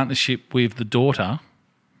its partnership with the daughter,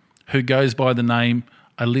 who goes by the name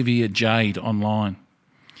Olivia Jade online.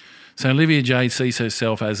 So Olivia Jade sees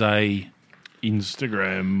herself as a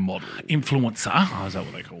Instagram model. influencer. Oh, is that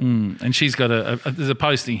what they call it? And she's got there's a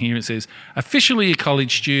posting here. It says, officially a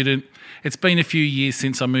college student. It's been a few years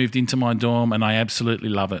since I moved into my dorm and I absolutely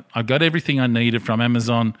love it. I got everything I needed from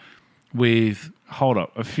Amazon with, Hold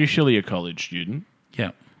up. Officially a college student.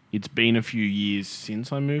 yeah, It's been a few years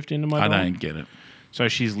since I moved into my I dorm. don't get it. So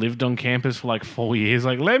she's lived on campus for like 4 years.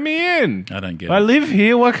 Like, let me in. I don't get I it. live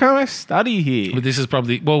here. Why can't I study here? But this is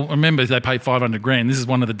probably, well, remember they paid $500,000. This is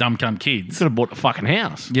one of the dumb cunt kids. Could have bought a fucking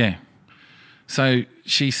house. Yeah. So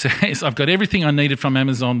she says, I've got everything I needed from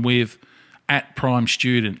Amazon with @Prime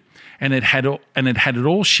Student. And it had it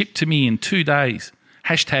all shipped to me in 2 days.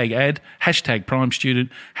 #ad, #Prime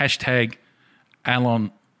Student,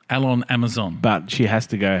 #Alon Amazon. But she has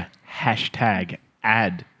to go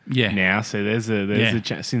 #ad. Yeah. Now, so there's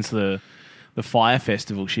a since the Fire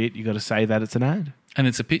Festival shit, you got to say that it's an ad. And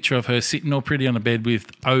it's a picture of her sitting all pretty on a bed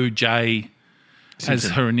with OJ as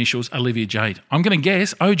her initials, Olivia Jade. I'm going to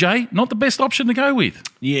guess OJ, not the best option to go with.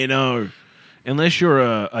 Yeah, no. Unless you're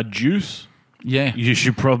a juice Yeah. You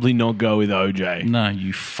should probably not go with OJ. No,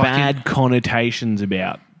 you fucking. Bad connotations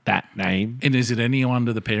about that name. And is it any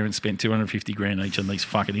wonder the parents spent $250,000 each on these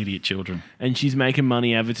fucking idiot children? And she's making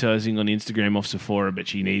money advertising on Instagram off Sephora, but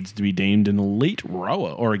she needs to be deemed an elite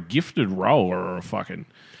rower or a gifted rower or a fucking.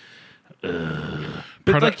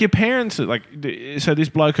 But like your parents, are like, so this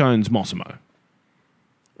bloke owns Mossimo,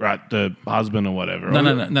 right? The husband or whatever.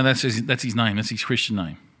 No. That's his name. That's his Christian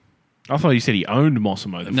name. I thought you said he owned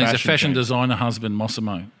Mossimo. And there's a fashion designer husband,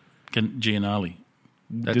 Mossimo Gianelli.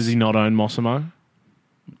 Does he not own Mossimo?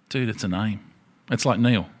 Dude, it's a name. It's like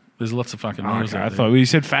Neil. There's lots of fucking Neils Okay, out I there. thought you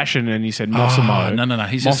said fashion and you said Mossimo. no.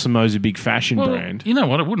 He's just- Mossimo's a big fashion Well, brand. you know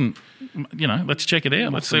what? It wouldn't. Let's check it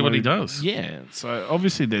out. Let's see what he does. Yeah. So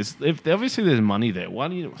obviously there's money there. Why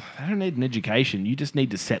do you? They don't need an education. You just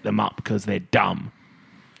need to set them up because they're dumb.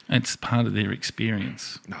 It's part of their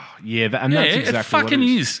experience. Yeah, that's Yeah, exactly it fucking what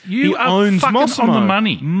it is. You he are owns fucking Mossimo. on the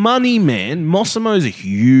money. Money, man. Mossimo's a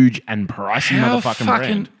huge and pricey motherfucking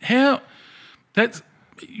brand. How? That's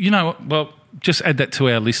well. Just add that to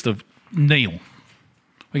our list of Neil.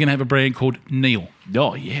 We're gonna have a brand called Neil.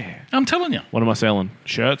 Oh yeah. I'm telling you. What am I selling?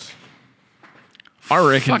 Shirts. I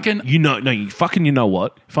reckon. Fucking- you know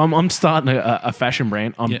what? If I'm starting a fashion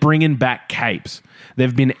brand, I'm Yeah. bringing back capes.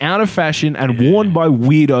 They've been out of fashion and worn by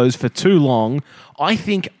weirdos for too long. I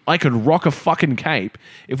think I could rock a fucking cape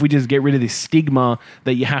if we just get rid of this stigma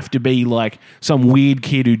that you have to be like some weird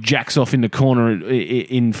kid who jacks off in the corner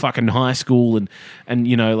in fucking high school and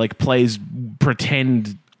like plays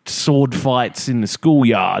pretend sword fights in the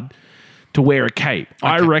schoolyard to wear a cape.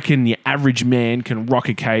 I reckon the average man can rock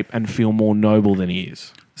a cape and feel more noble than he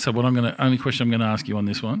is. So only question I'm going to ask you on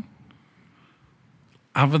this one,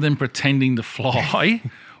 other than pretending to fly,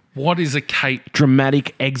 what is a cape?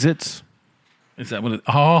 Dramatic exits, Is that what it?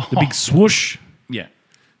 Oh, the big swoosh. yeah.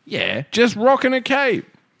 Yeah, just rocking a cape.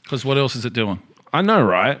 Because what else is it doing? I know,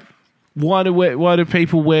 right? Why do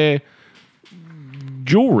people wear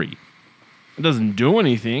jewelry? It doesn't do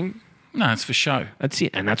anything. No, it's for show. That's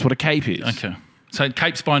it, and that's what a cape is. Okay. So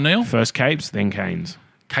capes by Neil. First capes, then canes.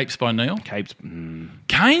 Capes by Neil. Capes.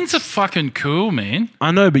 Canes are fucking cool, man.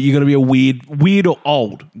 I know, but you got to be a weird or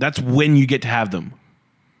old. That's when you get to have them.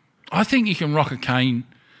 I think you can rock a cane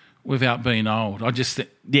without being old.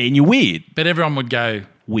 Yeah, and you're weird. But everyone would go,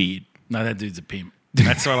 Weird. no, that dude's a pimp.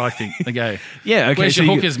 That's what I think. They go, Yeah, okay. where's your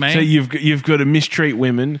hookers, man? So you've got to mistreat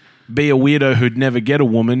women, be a weirdo who'd never get a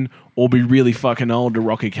woman, or be really fucking old to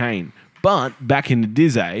rock a cane. But back in the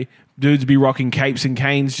Dizzy, dudes be rocking capes and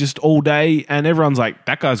canes just all day, and everyone's like,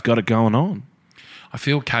 that guy's got it going on. I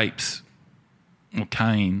feel capes or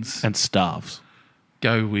canes And staffs.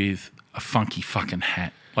 go with a funky fucking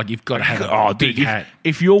hat. Like you've got to have a big hat.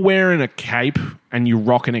 If you're wearing a cape and you're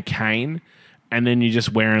rocking a cane, and then you're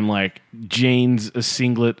just wearing like jeans, a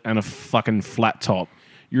singlet, and a fucking flat top,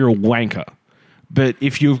 you're a wanker. But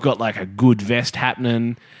if you've got like a good vest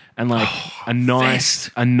happening and like a nice,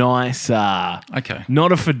 Okay.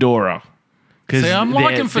 not a fedora. 'Cause See, I'm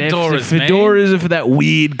liking fedoras, man. Fedoras are for that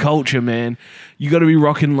weird culture, man. You got to be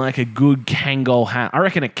rocking like a good Kangol hat. I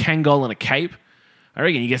reckon a Kangol and a cape. I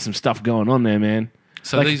reckon you get some stuff going on there, man.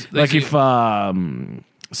 So like, these like are- if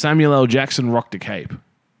Samuel L. Jackson rocked a cape.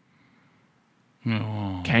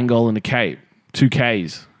 Oh. Kangol and a cape. 2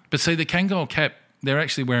 Ks. But see, the Kangol cap, they're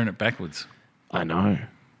actually wearing it backwards. I know.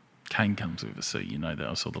 Cane comes with a C, you know that.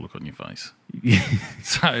 I saw the look on your face.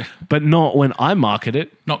 So, But not when I market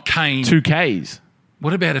it. not Kane. 2 Ks.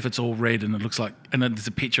 What about if it's all red and it looks like, and then there's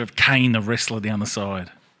a picture of Kane, the wrestler, down the side?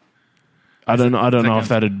 I don't know if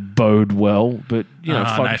that'd bode well, but you know,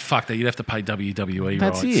 No, fuck that. You'd have to pay WWE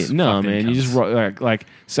that's rights. it. No, Fuck them man, you just cunts. rock, like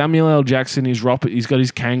Samuel L. Jackson. He's got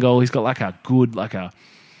his Kangol. He's got like a good, like a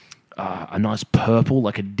nice purple,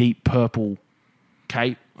 like a deep purple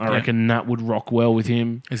cape. I Yeah. reckon that would rock well with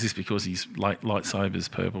him. Is this because his lightsaber's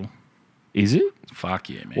purple? Is it? Fuck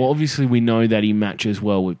yeah, man. Well, obviously we know that he matches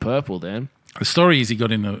well with purple. Then The story is he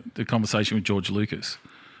got in the conversation with George Lucas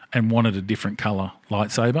and wanted a different colour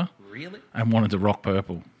lightsaber. Really? And wanted to rock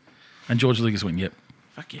purple. And George Lucas went, yep.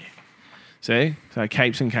 fuck yeah. See, so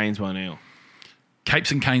capes and canes by Neil, Capes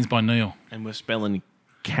and Canes by Neil. and we're spelling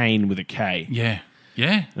cane with a K. Yeah.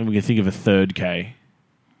 Yeah. And we can think of a third K.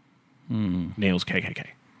 Neil's KKK.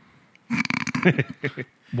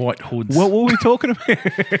 White hoods. What were we talking about?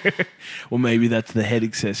 Well, maybe that's the head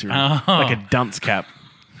accessory, like a dunce cap.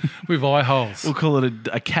 With eye holes. We'll call it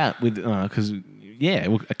a cap with because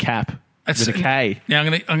a cap That's- with a K. Now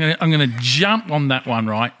I'm gonna jump on that one,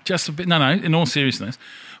 right? Just a bit. No. In all seriousness,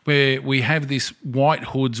 where we have this white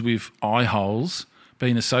hoods with eye holes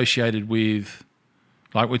being associated with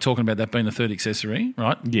Like we're talking about that being the third accessory,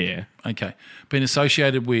 right? Yeah. Okay. Been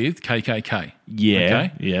associated with KKK. Yeah.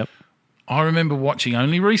 Okay. Yep. I remember watching,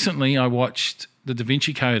 only recently I watched The Da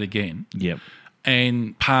Vinci Code again, Yep.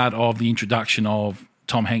 and part of the introduction of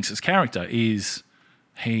Tom Hanks's character is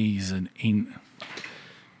he's an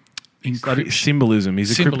Symbolism.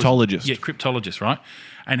 He's a cryptologist. Yeah, cryptologist, right?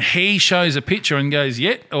 And he shows a picture and goes,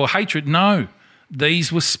 or hatred. No,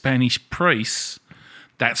 these were Spanish priests.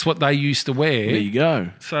 That's what they used to wear. There you go.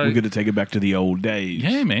 So- we're going to take it back to the old days.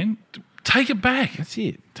 Yeah, man. Take it back. That's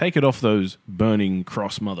it. Take it off those burning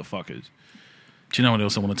cross motherfuckers. Do you know what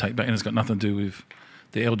else I want to take back? And it's got nothing to do with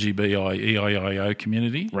the LGBTIEIO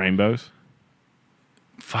community. Rainbows.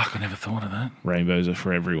 Fuck, I never thought of that. Rainbows are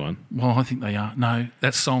for everyone. Well, I think they are. No,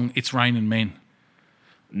 that song, It's Raining Men.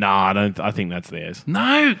 No, I don't. I think that's theirs.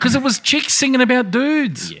 No, because it was chicks singing about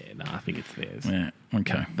dudes. Yeah, no, I think it's theirs. Yeah,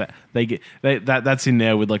 okay. That's in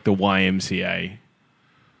there with like the YMCA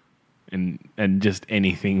and just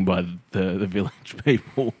anything by the Village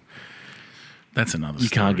People. That's another You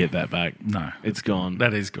story. can't get that back. No. It's gone.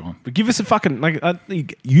 That is gone. But give us a fucking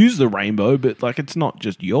use the rainbow, but like it's not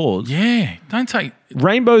just yours. Yeah, don't take...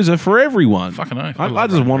 Rainbows are for everyone. Fucking oath. I I love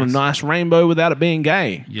just want a rainbows. nice rainbow without it being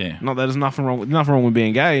gay. Yeah. Not that there's nothing wrong with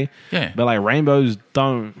being gay. Yeah. But like rainbows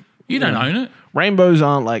don't. You don't own it. Rainbows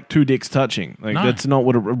aren't like two dicks touching. Like No. that's not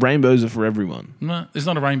what rainbows are for everyone. No, there's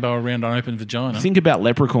not a rainbow around an open vagina. Think about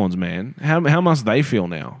leprechauns, man. How must they feel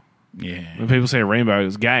now? Yeah, When people say a rainbow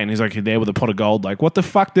is gay and he's like there with a pot of gold, like, what the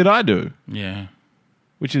fuck did I do? yeah.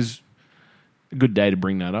 Which is a good day to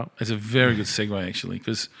bring that up. It's a very good segue, actually,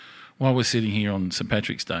 because while we're sitting here on St.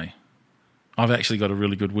 Patrick's Day, I've actually got a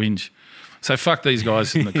really good whinge. So fuck these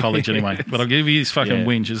guys in the college anyway, but I'll give you this fucking Yeah.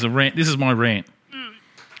 whinge. It's a rant. This is my rant.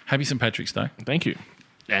 Happy St. Patrick's Day. Thank you.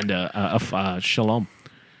 And shalom.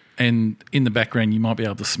 And in the background, you might be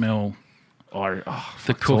able to smell the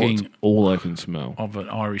It's cooking all I can smell. of an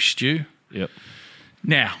Irish stew. Yep.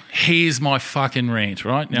 Now, here's my fucking rant,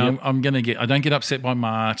 right? Now, Yep. I don't get upset by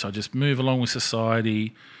March. I just move along with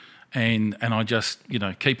society and I just,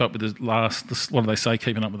 keep up with what do they say?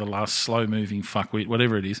 Keeping up with the last slow-moving fuckwit,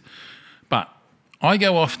 whatever it is. But I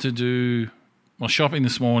go off to do my shopping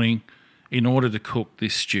this morning in order to cook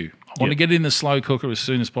this stew. I want to get it in the slow cooker as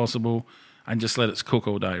soon as possible and just let it cook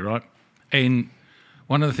all day, right? And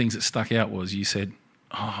one of the things that stuck out was you said,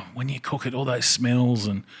 when you cook it, all those smells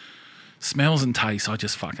and tastes I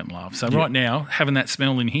just fucking love. So right now, having that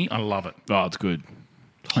smell in here, I love it. Oh, it's good.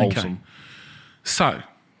 Wholesome. Okay. So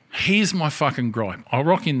here's my fucking gripe. I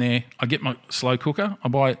rock in there, I get my slow cooker, I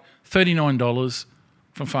buy $39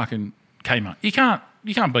 from fucking Kmart. You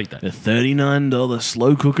can't beat that. The $39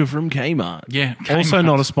 slow cooker from Kmart. Yeah, Also Kmart.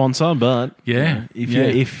 not a sponsor, but Yeah,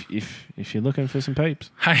 if you're looking for some peeps.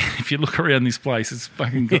 Hey, if you look around this place, it's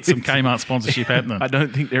fucking got some Kmart sponsorship happening. I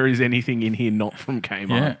don't think there is anything in here not from Kmart.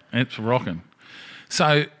 Yeah, it's rocking.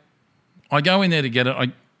 So I go in there to get it.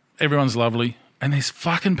 Everyone's lovely, and there's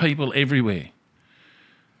fucking people everywhere.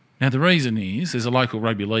 Now, the reason is there's a local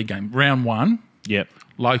rugby league game. Round 1, Yep.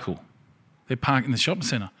 local. They're parking in the shopping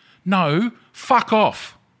centre. No, fuck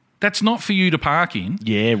off. That's not for you to park in.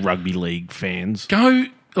 Yeah, rugby league fans. Go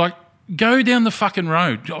down the fucking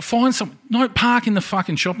road. Don't park in the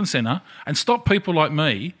fucking shopping centre and stop people like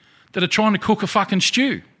me that are trying to cook a fucking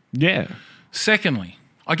stew. Yeah. Secondly,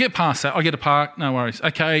 I get past that. I get a park. No worries.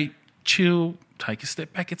 Okay, chill. Take a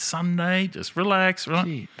step back. It's Sunday. Just relax, right?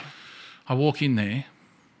 Shit. I walk in there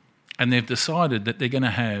and they've decided that they're going to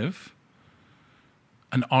have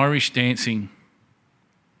an Irish dancing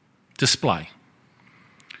display.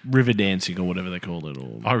 River dancing or whatever they call it.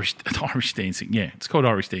 Or Irish dancing. Yeah, it's called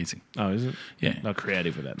Irish dancing. Oh, is it? Yeah. Not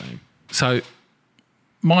creative with that name. So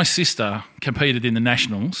my sister competed in the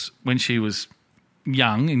Nationals when she was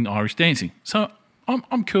young in Irish dancing. So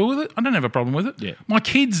I'm cool with it. I don't have a problem with it. Yeah. My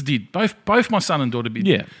kids did. Both my son and daughter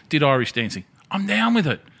did Irish dancing. I'm down with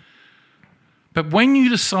it. But when you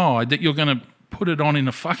decide that you're going to put it on in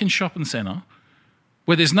a fucking shopping centre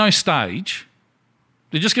where there's no stage,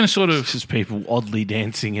 they're just going to sort of... It's just people oddly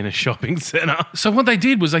dancing in a shopping centre. So what they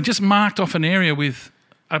did was they just marked off an area with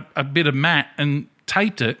a bit of mat and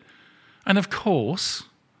taped it. And of course,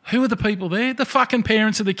 who are the people there? The fucking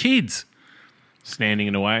parents of the kids. Standing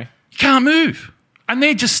in a way. You can't move. And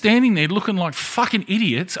they're just standing there looking like fucking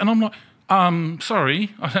idiots. And I'm like,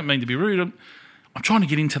 sorry, I don't mean to be rude. I'm trying to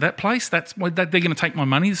get into that place. That's why they're going to take my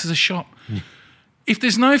money. This is a shop. If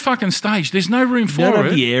there's no fucking stage, there's no room for You don't have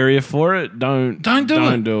it. the area for it. Don't do it.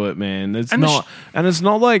 Don't do it, man. It's And the not, and it's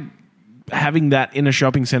not like having that in a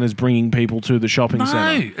shopping centre is bringing people to the shopping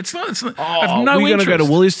centre. No, it's not. It's not. Oh, I've no we're going to go to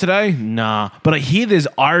interest. Woolies today? Nah. But I hear there's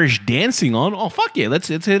Irish dancing on. Oh, fuck yeah. Let's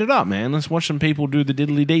hit it up, man. Let's watch some people do the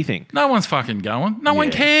diddly-dee thing. No one's fucking going. No one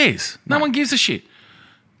Yeah. cares. No one gives a shit.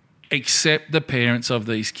 Except the parents of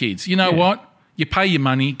these kids. You know what? You pay your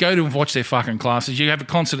money, go to watch their fucking classes. You have a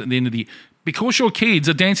concert at the end of the year. Because your kids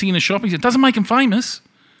are dancing in a shopping centre, it doesn't make them famous.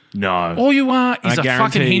 No. All you are is I a fucking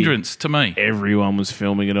guarantee hindrance to me. Everyone was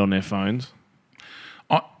filming it on their phones.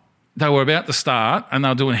 They were about to start and they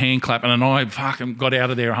were doing hand clapping and I fucking got out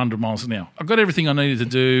of there 100 miles an hour. I got everything I needed to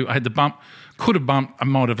do. I had the bump. Could have bumped. I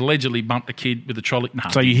might have allegedly bumped a kid with a trolley. No.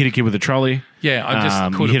 So you hit a kid with a trolley. Yeah, I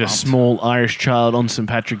just could You have hit a bumped. small Irish child on St.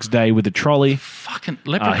 Patrick's Day with a trolley. Fucking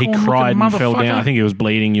leprechaun. He cried and fell down. I think think he was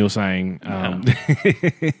bleeding, you were saying.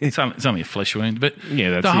 it's only a flesh wound. But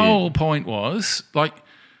Yeah, that's the it. whole point was, like,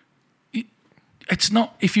 it's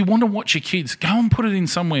not, if you want to watch your kids, go and put it in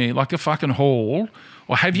somewhere like a fucking hall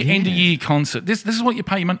or have your end of year concert. This is what you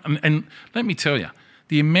pay your money. And let me tell you,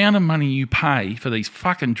 the amount of money you pay for these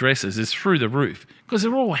fucking dresses is through the roof because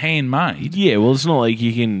they're all handmade. Yeah, well, it's not like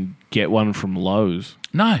you can get one from Lowe's.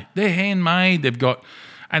 No, they're handmade. They've got,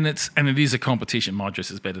 and it is a competition. My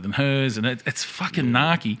dress is better than hers, and it's fucking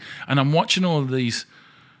narky. And I'm watching all of these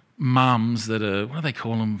mums that are, what do they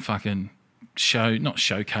call them? Fucking not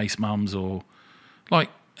showcase mums or like.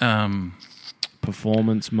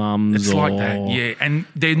 Performance mums. It's like that, yeah. And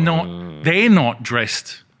they're not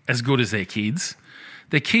dressed as good as their kids.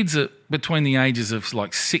 Their kids are between the ages of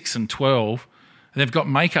like 6 and 12. They've got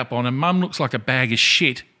makeup on, and mum looks like a bag of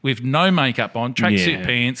shit with no makeup on, tracksuit Yeah.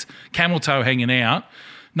 pants, camel toe hanging out,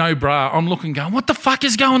 no bra. I'm looking, going, what the fuck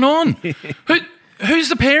is going on? Who's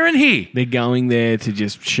the parent here? They're going there to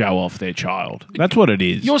just show off their child. That's what it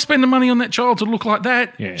is. You're spending money on that child to look like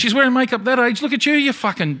that. Yeah. She's wearing makeup that age. Look at you, you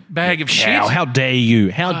fucking bag of shit. How dare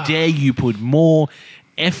you? How dare you put more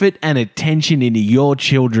effort and attention into your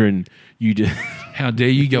children? You do. How dare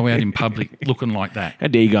you go out in public looking like that? How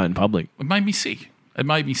dare you go in public? It made me sick.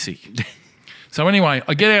 So anyway,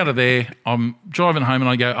 I get out of there. I'm driving home and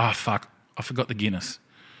I go, oh, fuck, I forgot the Guinness.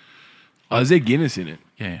 Oh, is there Guinness in it?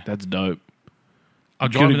 Yeah. That's dope. I You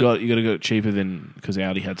drive it. got to go cheaper than because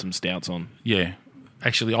Audi had some stouts on. Yeah.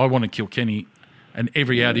 Actually, I wanted Kilkenny, and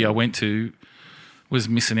every Audi I went to was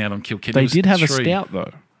missing out on Kilkenny. It They was did have a 3. stout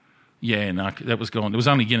though. Yeah, no, that was gone. There was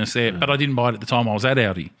only Guinness there, but I didn't buy it at the time I was at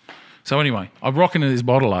Audi. So anyway, I rock into this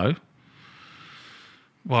bottle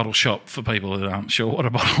shop for people that aren't sure what a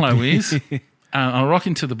bottle is. I rock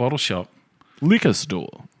into the bottle shop, Liquor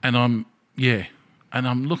store. and I'm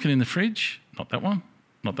looking in the fridge. Not that one.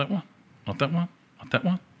 Not that one. Not that one. Not that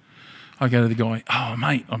one. I go to the guy. Oh,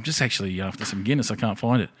 mate, I'm just actually after some Guinness. I can't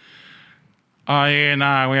find it. Oh yeah,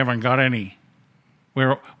 no, we haven't got any.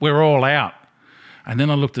 We're all out. And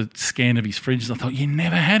then I looked at the scan of his fridge and I thought, you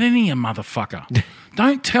never had any, you motherfucker.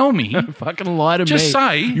 Don't tell me. Fucking lie to me. Just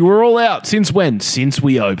say- you were all out. Since when? Since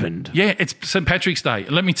we opened. Yeah, it's St. Patrick's Day.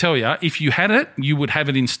 Let me tell you, if you had it, you would have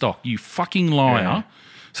it in stock. You fucking liar. Yeah.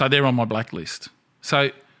 So they're on my blacklist. So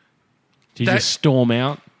Did you That- just storm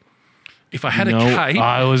out? if I had No, a cape,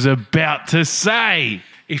 I was about to say.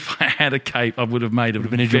 if I had a cape, I would have made it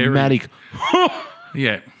Been a very dramatic.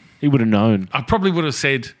 Yeah. He would have known. I probably would have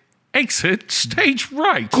said, exit stage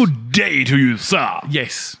right. Good day to you, sir.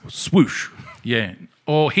 Yes. Swoosh. Yeah.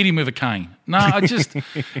 Or hit him with a cane. No,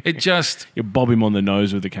 You bob him on the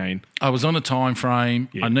nose with a cane. I was on a time frame.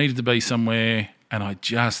 Yeah. I needed to be somewhere, and I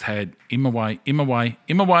just had in my way. And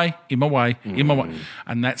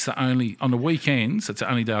that's the only, on the weekends, that's the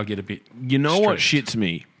only day I get a bit. You know what stressed. shits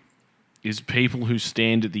me is people who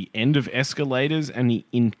stand at the end of escalators and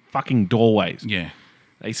in fucking doorways. Yeah.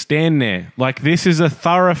 They stand there like this is a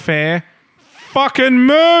thoroughfare. Fucking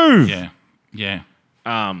move. Yeah. Yeah.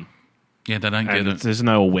 Um, Yeah, they don't get and it. there's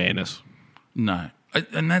no awareness. No.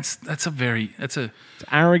 And that's a It's an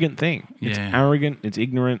arrogant thing. It's Yeah. arrogant. It's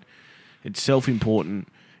ignorant. It's self-important.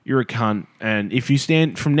 You're a cunt. And if you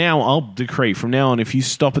stand from now, I'll decree from now on. If you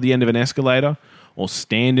stop at the end of an escalator or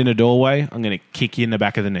stand in a doorway, I'm going to kick you in the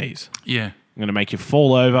back of the knees. yeah. I'm going to make you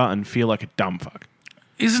fall over and feel like a dumb fuck.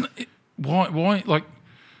 Isn't it, why like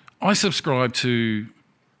I subscribe to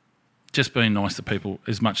just being nice to people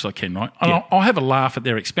as much as I can, right? And Yeah. I'll have a laugh at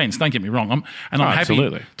their expense. Don't get me wrong. I'm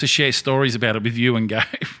absolutely. happy to share stories about it with you and go,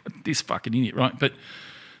 this fucking idiot, right? But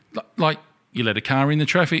like you let a car in the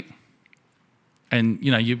traffic and,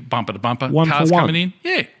 you know, you bumper to bumper, One for cars one. coming in.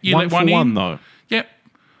 Yeah. You One let for one in. one, though. Yep.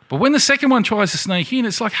 But when the second one tries to sneak in,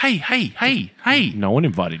 it's like, hey. No one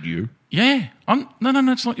invited you. Yeah.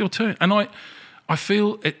 No, it's not your turn. And I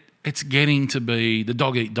feel it's getting to be the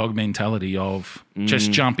dog eat dog mentality of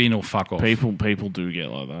just jump in or fuck off. People do get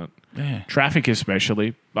like that. Yeah. Traffic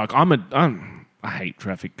especially. Like I hate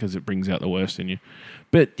traffic because it brings out the worst in you.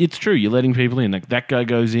 But it's true. You're letting people in. Like that guy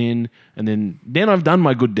goes in, and then I've done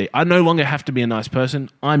my good deed. I no longer have to be a nice person.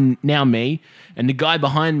 I'm now me, and the guy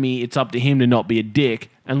behind me. It's up to him to not be a dick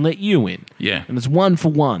and let you in. Yeah. And it's 1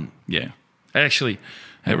 for 1. Yeah. Actually,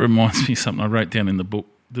 it reminds me of something I wrote down in the book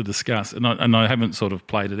to discuss, and I haven't sort of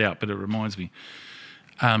played it out, but it reminds me.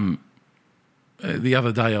 The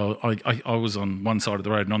other day, I was on one side of the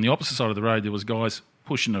road, and on the opposite side of the road, there was guys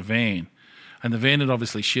pushing a van, and the van had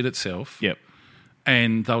obviously shit itself. Yep.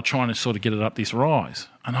 And they were trying to sort of get it up this rise.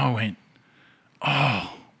 And I went, I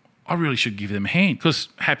really should give them a hand, because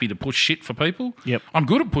happy to push shit for people. Yep. I'm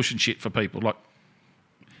good at pushing shit for people, like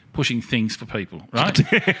pushing things for people, right?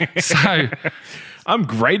 So, I'm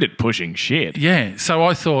great at pushing shit. yeah. So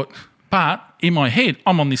I thought, but in my head,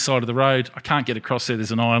 I'm on this side of the road. I can't get across there.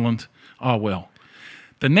 There's an island. Oh, well.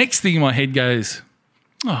 The next thing in my head goes,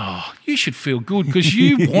 you should feel good because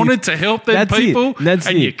you wanted to help them people That's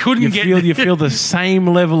and it. you couldn't get You feel the same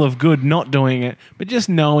level of good not doing it, but just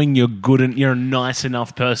knowing you're good and you're a nice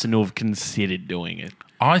enough person to have considered doing it.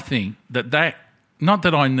 I think that not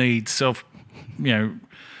that I need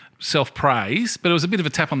self-praise, but it was a bit of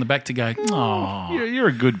a tap on the back to go, You're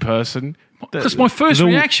a good person. Because my first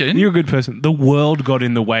reaction... You're a good person. The world got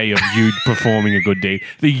in the way of you performing a good deed.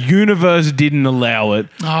 The universe didn't allow it,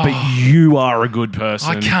 but you are a good person.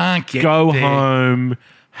 I can't get Go there. home,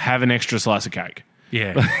 have an extra slice of cake.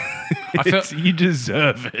 Yeah. You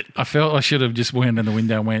deserve it. I felt I should have just went in the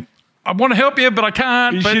window and went, I want to help you, but I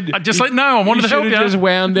can't. You but should- I just like, no, I wanted to help should you. have just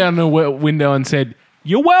wound down the window and said,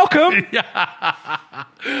 "You're welcome."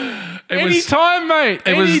 Anytime, mate.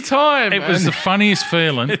 Anytime. It was the funniest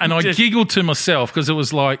feeling. And I giggled to myself because it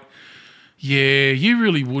was like, yeah, you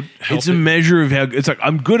really would help. It's a measure of how it's like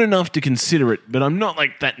I'm good enough to consider it, but I'm not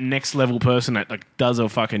like that next level person that like does a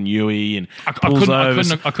fucking Yui and pulls over,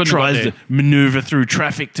 I couldn't tries have got to maneuver through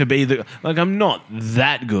traffic to be the like I'm not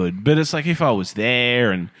that good. But it's like if I was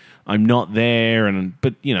there and I'm not there,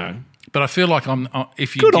 but you know, But I feel like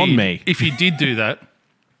if you Good did, on me. If you did do that,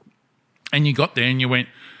 and you got there and you went,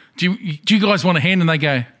 do you guys want a hand? And they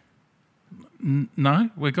go, no,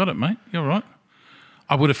 we got it, mate. You're right.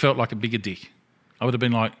 I would have felt like a bigger dick. I would have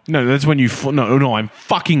been like, no, that's when you no. I'm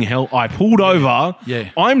fucking hell. I pulled over.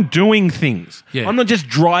 Yeah. I'm doing things. Yeah. I'm not just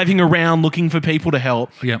driving around looking for people to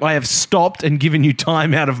help. Yeah. I have stopped and given you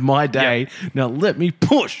time out of my day. Yeah. Now let me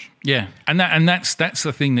push. yeah, and that's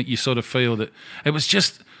the thing that you sort of feel that it was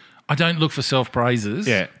just. I don't look for self praises.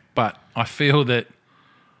 Yeah. but I feel that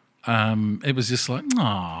it was just like,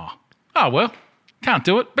 oh well, can't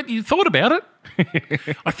do it, but you thought about it.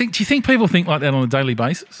 Do you think people think like that on a daily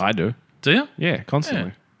basis? I do. Do you? Yeah,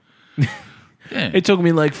 constantly. Yeah. It took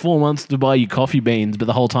me like 4 months to buy you coffee beans, but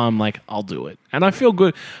the whole time, like, I'll do it, and I feel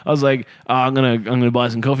good. I was like, I'm gonna buy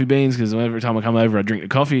some coffee beans because every time I come over, I drink the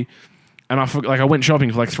coffee. And I went shopping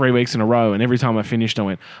for like 3 weeks in a row, and every time I finished, I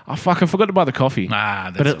went, I forgot to buy the coffee.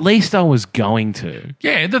 That's but at least I was going to.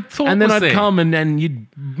 Yeah, the thought And then was I'd there. come and then you'd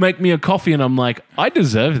make me a coffee, and I'm like, I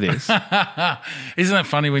deserve this. Isn't it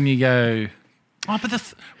funny when you go, but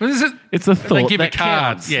what is it? It's the thought They give that a card.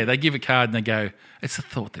 counts. Yeah, they give a card and they go, it's the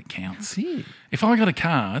thought that counts. it. If I got a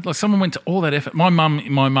card, like someone went to all that effort. My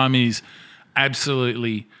mum is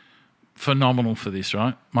absolutely phenomenal for this,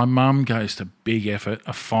 right? My mum goes to big effort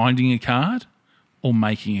of finding a card or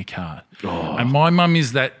making a card. And my mum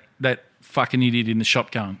is that fucking idiot in the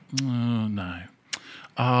shop going, oh, no.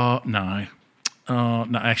 Oh, no. Oh,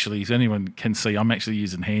 no, actually, if anyone can see, I'm actually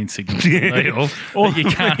using hand signals. All you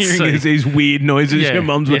can't hearing see. is these weird noises. Yeah, Your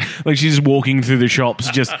mum's yeah. like she's walking through the shops,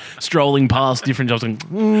 just strolling past different shops,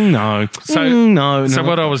 like, no, no. So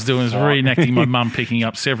what I was doing is reenacting my mum picking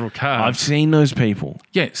up several cards. I've seen those people.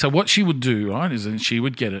 Yeah, so what she would do, right, is that she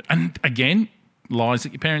would get it. And again, lies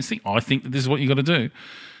that your parents think. I think that this is what you got to do.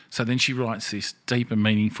 So then she writes this deep and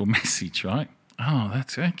meaningful message, right? Oh,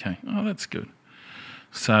 that's okay. Oh, that's good.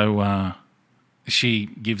 So she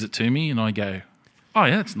gives it to me and I go, oh,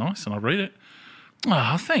 yeah, that's nice. And I read it.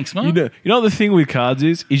 Oh, thanks, Mum. You know what the thing with cards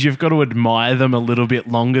is you've got to admire them a little bit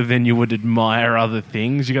longer than you would admire other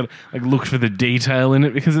things. You got to like look for the detail in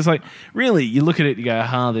it because it's like really you look at it, you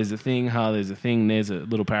go, there's a thing, there's a thing, there's a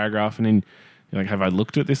little paragraph, and then you're like, have I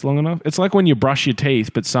looked at this long enough? It's like when you brush your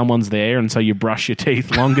teeth, but someone's there, and so you brush your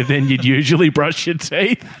teeth longer than you'd usually brush your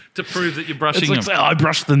teeth. To prove that you're brushing It's like, them. say, I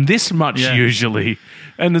brush them this much Yeah. usually.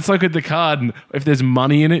 And it's like with the card, and if there's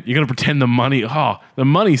money in it, you got to pretend the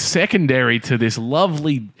money's secondary to this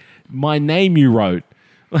lovely, my name you wrote.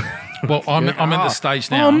 Well, I'm at the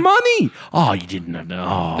stage now. Oh, money. Oh, you didn't have no.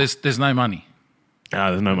 Oh, There's no money.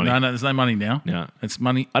 there's no money. No, there's no money now. Yeah. It's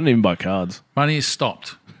money. I didn't even buy cards. Money is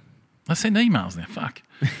stopped. I send emails now. Fuck.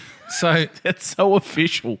 So That's so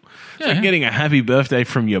official. It's Yeah. like getting a happy birthday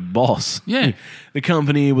from your boss. Yeah. The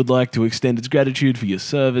company would like to extend its gratitude for your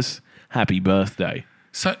service. Happy birthday.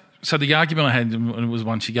 So the argument I had was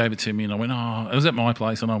one, she gave it to me and I went, oh, it was at my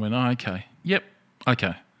place and I went, oh, okay. Yep,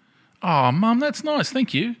 okay. Oh, Mum, that's nice,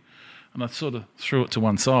 thank you. And I sort of threw it to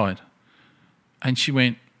one side. And she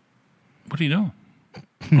went, what are you doing?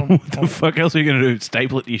 What the fuck else are you going to do?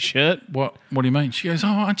 Staple it to your shirt? What do you mean? She goes, oh,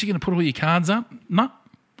 aren't you going to put all your cards up? No.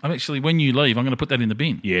 I'm actually, when you leave, I'm going to put that in the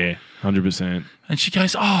bin. Yeah, 100%. And she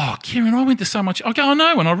goes, oh, Kieran, I went to so much. I go, I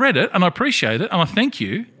know, and I read it, and I appreciate it, and I thank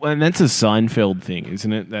you. Well, and that's a Seinfeld thing,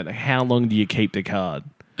 isn't it? That how long do you keep the card?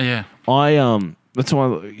 Yeah, That's why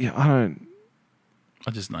I don't.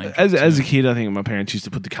 I just named As it. a kid, I think my parents used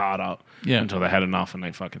to put the card up until they had enough, and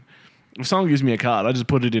they fucking. If someone gives me a card, I just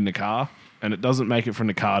put it in the car, and it doesn't make it from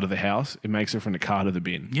the car to the house. It makes it from the car to the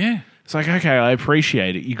bin. Yeah, It's like, okay, I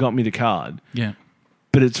appreciate it. You got me the card, yeah,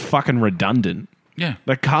 but it's fucking redundant. yeah.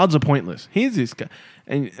 Like, cards are pointless. Here's this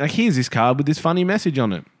here's this card with this funny message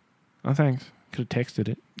on it. Oh, thanks. Could have texted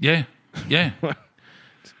it. Yeah, yeah.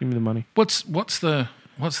 Just give me the money. What's the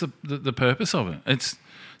purpose of it?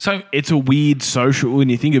 It's a weird social, when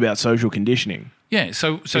you think about social conditioning. Yeah.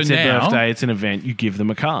 So It's now, their birthday, it's an event, you give them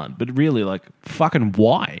a card. But really, like, fucking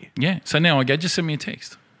why? yeah. So now I go, just send me a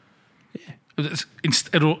text. Yeah.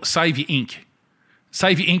 It'll save your ink.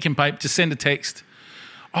 Save your ink and paper. Just send a text.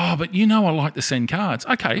 Oh, but you know I like to send cards.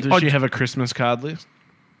 Okay. Does she have a Christmas card list?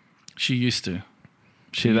 She used to.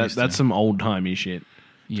 That's some old-timey shit.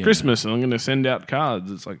 Yeah. Christmas, and I'm going to send out cards.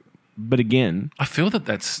 It's like, but again, I feel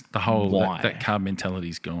that's the whole Why? that card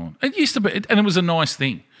mentality's gone. It used to be, and it was a nice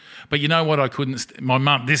thing. But you know what? I couldn't. My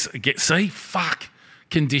mum, fuck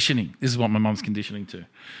conditioning. This is what my mum's conditioning to.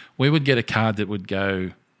 We would get a card that would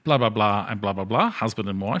go blah blah blah and blah blah blah, husband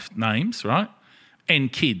and wife names, right,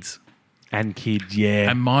 and kids. and kids, yeah.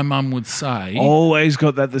 And my mum would say, Always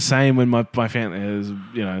got that the same when my family has,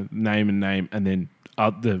 name, and then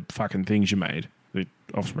the fucking things you made, the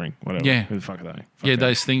offspring, whatever. Yeah. Who the fuck are they? Fuck yeah, it.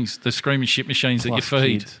 those things, the screaming shit machines Plus that you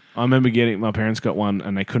feed. kids. I remember my parents got one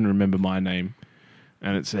and they couldn't remember my name.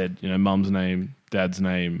 And it said, mum's name, dad's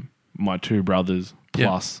name, my two brothers,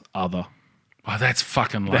 plus other. Oh, that's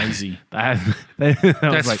fucking lazy. That's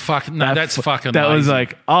That's fucking lazy. That was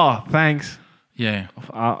like, oh, thanks. Yeah,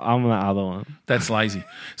 I'm the other one. that's lazy.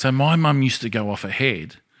 So my mum used to go off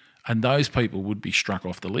ahead, and those people would be struck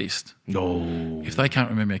off the list No. if they can't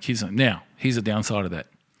remember their kids' name. Now, here's the downside of that.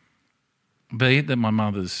 Be it that my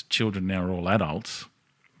mother's children now are all adults,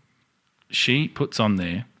 she puts on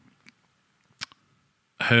there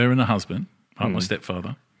her and her husband, my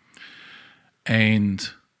stepfather, and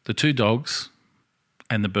the two dogs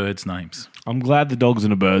and the birds' names. I'm glad the dogs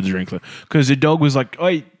and the birds are included. Because the dog was like,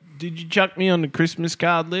 "Oi, did you chuck me on the Christmas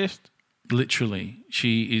card list?" Literally,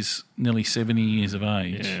 she is nearly 70 years of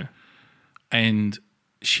age. Yeah. And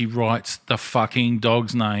she writes the fucking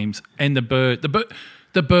dog's names and the bird. The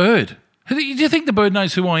bird. Do you think the bird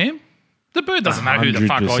knows who I am? The bird doesn't know who the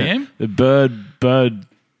fuck I 100%. am. The bird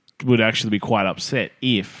would actually be quite upset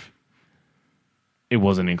if it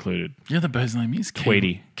wasn't included. Yeah, the bird's name is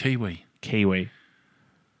Tweety. Kiwi. Kiwi.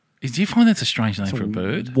 Do you find that's a strange name for a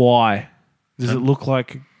bird? Why? Does it look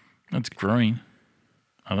like... It's green.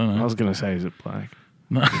 I don't I know. was going to say, is it black?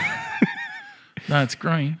 No, it's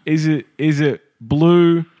green. Is it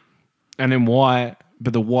blue and then white,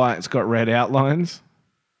 but the white's got red outlines?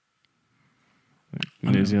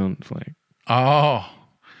 New Zealand flag. Oh.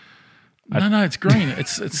 No, it's green.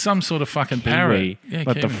 It's some sort of fucking parrot. Kiwi. Yeah,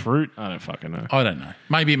 But the kiwi. fruit, I don't fucking know. I don't know.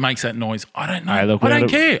 Maybe it makes that noise. I don't know. Hey, look, I we don't had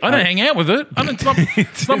a- care. I don't hang out with it.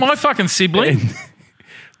 It's not my fucking sibling.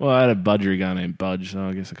 Well, I had a budgerigar named Budge, so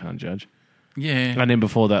I guess I can't judge. Yeah. And then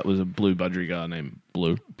before that was a blue budgerigar named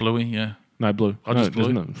Blue. Bluey, yeah. No, Blue. Oh, just there's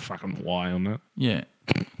Blue? no fucking Y on that. Yeah.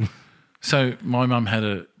 So my mum had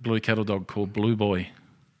a blue cattle dog called Blue Boy.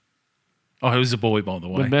 Oh, he was a boy, by the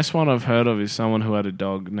way. The best one I've heard of is someone who had a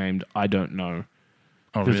dog named I Don't Know.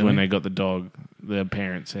 Oh, Because really? when they got the dog, their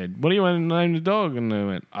parents said, "What do you want to name the dog?" And they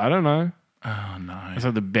went, "I don't know." Oh, no. It's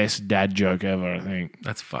like the best dad joke ever, I think.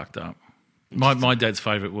 That's fucked up. My dad's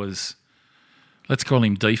favourite was, let's call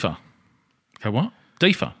him Deefa. Okay, what?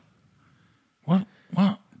 Deefa. What?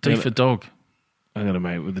 Deefa dog. I got a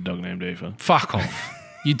mate with a dog named Deefa. Fuck off.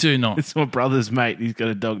 You do not. It's my brother's mate. He's got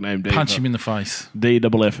a dog named Deefa. Punch him in the face.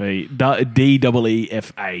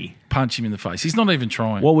 D-E-E-F-A. Punch him in the face. He's not even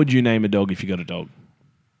trying. What would you name a dog if you got a dog?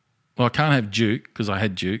 Well, I can't have Duke because I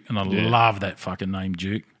had Duke and I love that fucking name,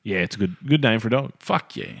 Duke. Yeah, it's a good name for a dog.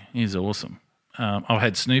 Fuck yeah. He's awesome. I've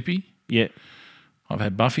had Snoopy. Yeah. I've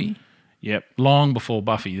had Buffy. Yep. Long before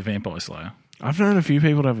Buffy, the Vampire Slayer. I've known a few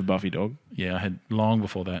people to have a Buffy dog. Yeah, I had long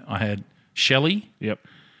before that. I had Shelley Yep.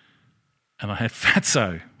 and I had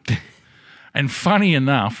Fatso. And funny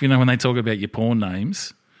enough, when they talk about your porn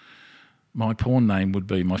names, my porn name would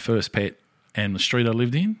be my first pet, and the street I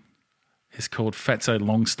lived in is called Fatso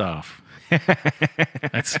Longstaff.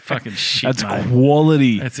 That's fucking shit. That's name.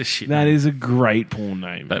 quality. That's a shit That name. is a great porn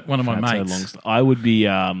name. But one of my Fatso mates- Longstaff. I would be.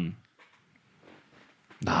 Nah,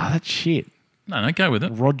 that's shit. No, go with it.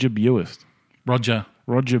 Roger Buist. Roger.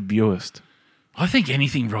 Roger Buist. I think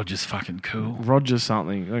anything Roger's fucking cool. Roger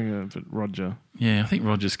something. I don't know, but Roger. Yeah, I think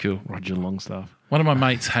Roger's cool. Roger Longstaff. One of my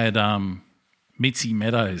mates had Mitzi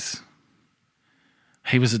Meadows.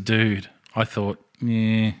 He was a dude. I thought,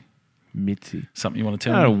 yeah, Mitzi. something you want to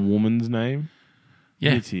Is tell that a me? woman's name?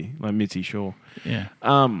 Yeah, Mitzi. Like Mitzi Shaw. yeah.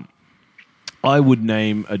 I would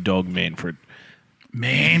name a dog Manfred.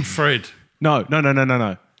 Manfred. No.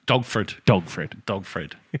 Dogfred. Dogfred.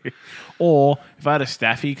 Dogfred. Or if I had a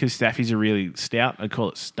Staffy, because Staffies are really stout, I'd call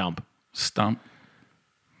it Stump. Stump.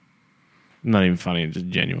 Not even funny, just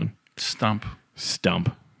genuine. Stump.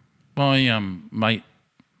 Stump. My mate,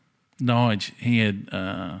 Nige, he had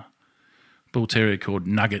a bull terrier called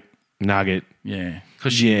Nugget. Nugget. Yeah,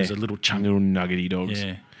 because she was a little chunk. Little nuggety dogs.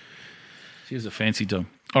 Yeah. She was a fancy dog.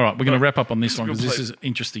 All right, we're going to wrap up on this one because this is an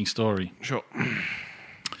interesting story. Sure.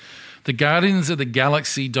 The Guardians of the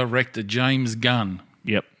Galaxy director, James Gunn.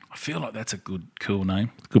 Yep. I feel like that's a cool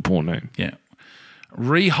name. Good porn name. Yeah.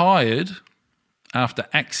 Rehired after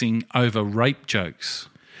axing over rape jokes.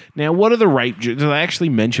 Now, what are the rape jokes? Do they actually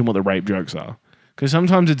mention what the rape jokes are? Because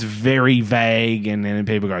sometimes it's very vague and then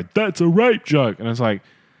people go, that's a rape joke. And it's like,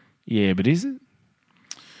 yeah, but is it?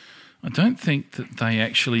 I don't think that they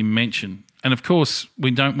actually mention. And of course, we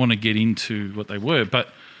don't want to get into what they were, but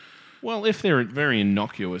Well, if they're very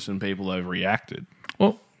innocuous and people overreacted.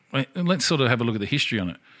 well, let's sort of have a look at the history on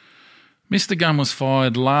it. Mr. Gunn was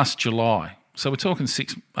fired last July. So we're talking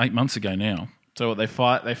 6-8 months ago now. So what, they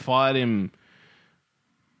fired him.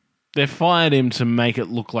 They fired him to make it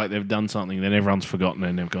look like they've done something that everyone's forgotten,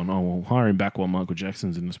 and they've gone, oh, well, hire him back while Michael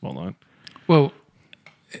Jackson's in the spotlight. Well,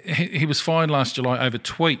 he was fired last July over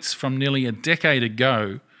tweets from nearly a decade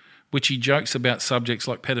ago, which he jokes about subjects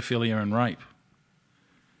like pedophilia and rape.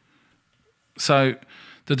 So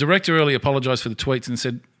the director earlier apologised for the tweets and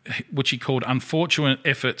said, which he called unfortunate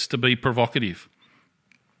efforts to be provocative.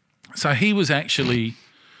 So he was actually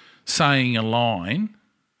saying a line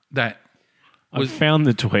that I found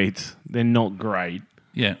the tweets. They're not great.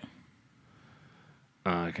 yeah,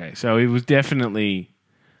 Okay, so it was definitely.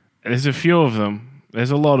 There's a few of them.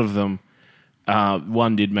 There's a lot of them.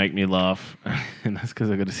 One did make me laugh, and that's because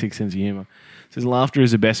I got a sick sense of humor. It says laughter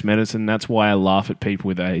is the best medicine. That's why I laugh at people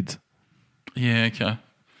with AIDS. yeah, okay.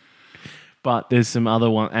 But there's some other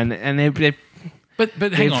one, and they're But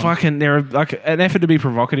hang on. fucking. They're like an effort to be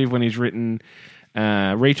provocative when he's written.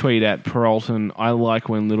 Retweet at Peralton. I like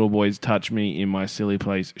when little boys touch me in my silly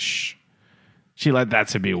place. Shh. She like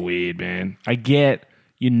that's a bit weird, man. I get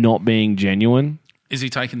you're not being genuine. Is he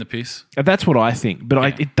taking the piss? That's what I think.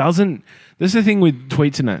 But it doesn't. This is the thing with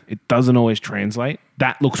tweets and that. It doesn't always translate.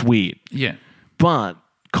 That looks weird. Yeah. But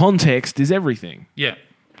context is everything. Yeah.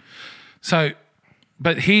 So,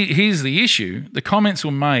 but here's the issue. The comments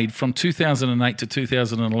were made from 2008 to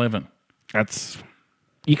 2011. That's.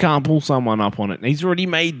 You can't pull someone up on it. And he's already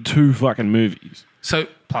made 2 fucking movies. So,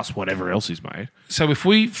 Plus whatever else he's made. so if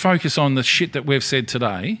we focus on the shit that we've said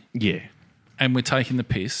today Yeah. and we're taking the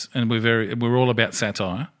piss and we're all about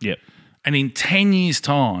satire, Yep. and in 10 years'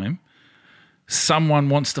 time, someone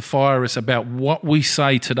wants to fire us about what we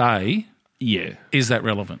say today, Yeah. is that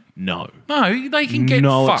relevant? No. No, they can get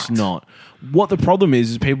no, fucked. it's not. What the problem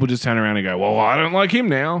is people just turn around and go, well, I don't like him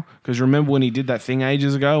now. Because remember when he did that thing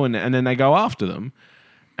ages ago and then they go after them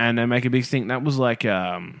and they make a big thing. That was like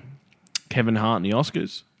Kevin Hart in the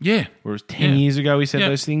Oscars. Yeah. Whereas 10 Yeah. years ago he said Yeah.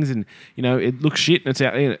 those things and, it looks shit and it's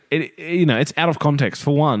out, it's out of context.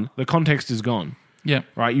 For one, the context is gone, Yeah.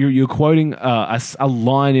 right? You're quoting a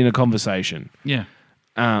line in a conversation. Yeah.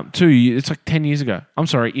 2, it's like 10 years ago. I'm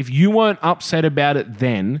sorry. If you weren't upset about it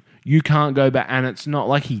then, you can't go back. And it's not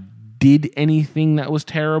like he did anything that was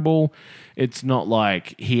terrible. It's not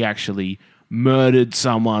like he actually murdered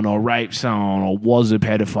someone or raped someone or was a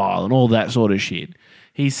pedophile and all that sort of shit.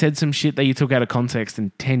 He said some shit that you took out of context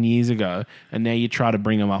 10 years ago, and now you try to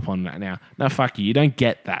bring him up on that now. No, fuck you. You don't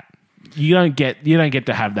get that. You don't get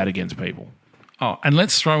to have that against people. Oh, and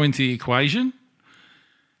let's throw into the equation.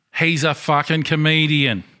 He's a fucking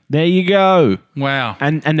comedian. There you go. Wow.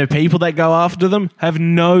 And the people that go after them have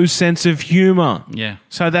no sense of humor. Yeah.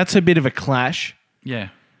 So that's a bit of a clash. Yeah.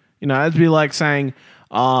 It'd be like saying,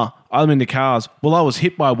 I'm into cars. Well, I was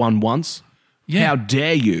hit by one once. Yeah. How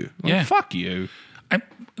dare you? Like, Yeah. fuck you.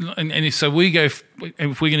 And if so we go, if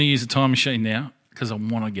we're going to use a time machine now, because I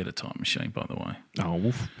want to get a time machine, by the way.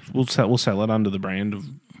 Oh, we'll sell it under the brand of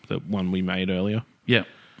the one we made earlier. Yeah.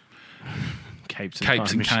 Capes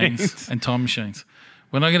Capes and Time Machines. canes and time machines.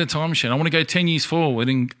 When I get a time machine, I want to go 10 years forward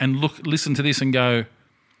and listen to this and go,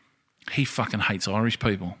 he fucking hates Irish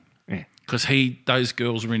people. Yeah. Because those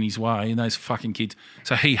girls are in his way and those fucking kids.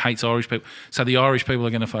 So he hates Irish people. So the Irish people are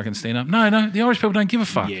going to fucking stand up. No, the Irish people don't give a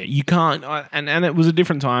fuck. Yeah, you can't. And it was a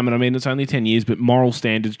different time, and I mean, it's only 10 years, but moral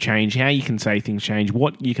standards change. How you can say things change.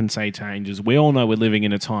 What you can say changes. We all know we're living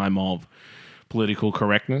in a time of political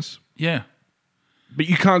correctness. Yeah. But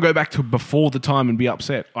you can't go back to before the time and be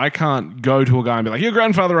upset. I can't go to a guy and be like, your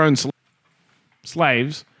grandfather owned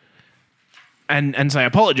slaves and say,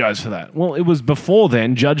 apologize for that. Well, it was before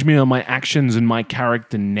then. Judge me on my actions and my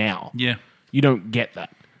character now. Yeah. You don't get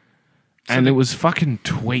that. And it was fucking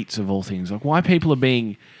tweets of all things. Like, why people are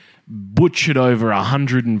being butchered over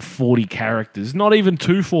 140 characters. Not even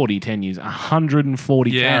 240, 10 years.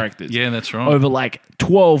 140 characters. Yeah, that's right. Over like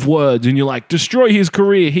 12 words. And you're like, destroy his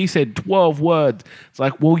career. He said 12 words. It's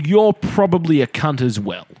like, well, you're probably a cunt as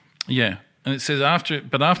well. Yeah. And it says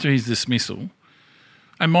after his dismissal,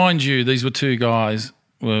 and mind you, these were two guys,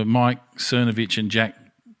 were Mike Cernovich and Jack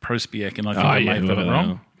Prospiak, and I think I made that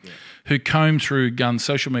wrong, who combed through Gunn's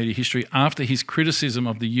social media history after his criticism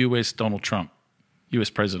of the US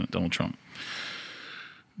President Donald Trump.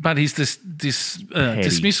 But his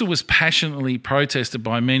dismissal was passionately protested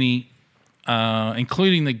by many,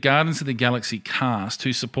 including the Guardians of the Galaxy cast,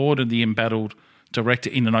 who supported the embattled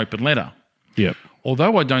director in an open letter. Yep.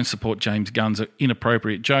 Although I don't support James Gunn's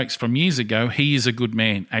inappropriate jokes from years ago, he is a good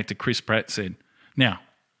man, actor Chris Pratt said. Now,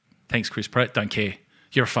 thanks, Chris Pratt, don't care.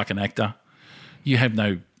 You're a fucking actor. You have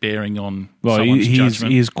no bearing on someone's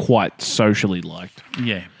judgment. He is quite socially liked.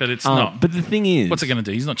 Yeah, but it's not. But the thing is... What's it going to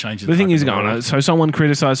do? He's not changing the thing is, fucking world. so someone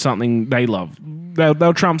criticised something they love.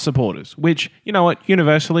 They're Trump supporters, which, you know what,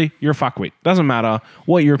 universally, you're a fuckwit. Doesn't matter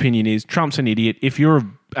what your opinion is. Trump's an idiot. If you're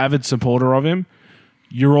an avid supporter of him,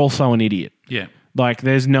 you're also an idiot. Yeah. Like,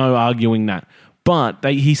 there's no arguing that. But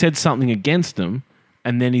he said something against them,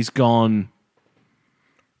 and then he's gone...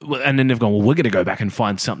 And then they've gone, well, we're going to go back and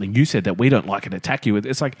find something you said that we don't like and attack you with.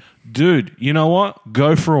 It's like, dude, you know what?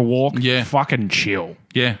 Go for a walk. Yeah. Fucking chill.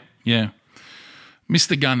 Yeah, yeah.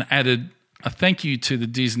 Mr. Gunn added a thank you to the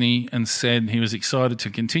Disney and said he was excited to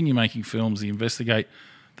continue making films that investigate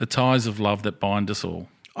the ties of love that bind us all.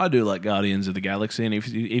 I do like Guardians of the Galaxy, and if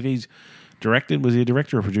he's directed, was he a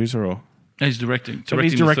director or producer or... He's directing. So if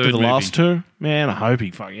he's directed the third last movie. two, man, I hope he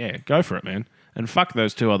go for it, man. And fuck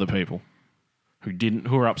those two other people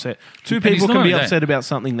who are upset. Two And he's people not can be only that. upset about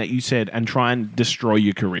something that you said and try and destroy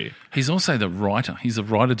your career. He's also the writer. He's a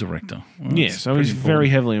writer-director. Well, Yeah, that's so he's pretty very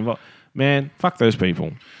important. heavily involved. Man, fuck those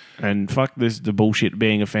people. And fuck the bullshit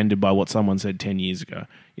being offended by what someone said 10 years ago.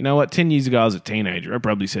 You know what? 10 years ago, I was a teenager. I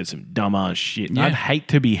probably said some dumb-ass shit. And Yeah. I'd hate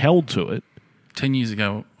to be held to it. 10 years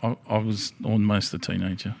ago, I was almost a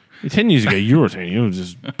teenager. 10 years ago, you were a teenager. You were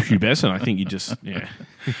just pubescent. I think you just, yeah.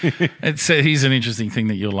 Here's an interesting thing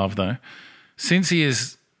that you'll love, though. Since he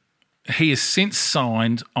has since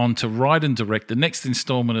signed on to write and direct the next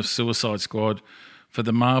installment of Suicide Squad for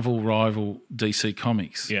the Marvel rival DC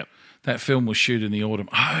Comics. Yep. That film will shoot in the autumn.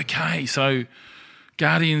 Okay, so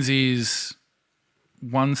Guardians is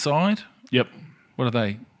one side. Yep. What are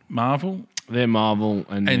they? Marvel? They're Marvel,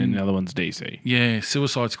 and then the other one's DC. Yeah,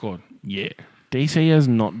 Suicide Squad. Yeah. DC has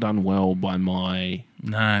not done well by my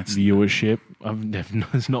No, it's viewership.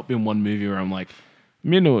 There's not been one movie where I'm like,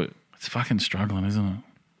 I'm into it. it's fucking struggling, isn't it?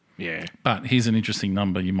 Yeah. But here's an interesting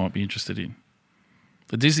number you might be interested in.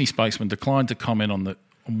 The Disney spokesman declined to comment on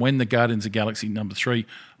when the Guardians of the Galaxy #3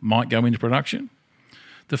 might go into production.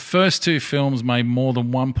 The first two films made more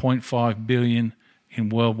than $1.5 billion in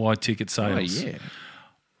worldwide ticket sales. Oh, yeah.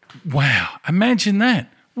 Wow. Imagine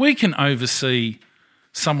that. We can oversee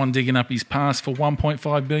someone digging up his past for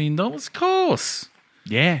 $1.5 billion. Of course.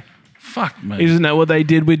 Yeah. Fuck me. Isn't that what they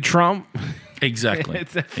did with Trump? Exactly.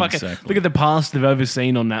 It's a fucking, Exactly. Look at the past they've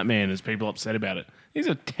overseen on that man as people upset about it. He's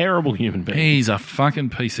a terrible human being. He's a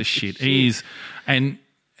fucking piece of shit. He's, and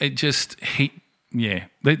it just,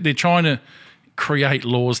 they're trying to create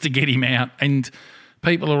laws to get him out, and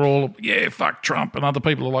people are all, fuck Trump, and other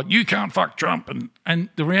people are like, you can't fuck Trump, and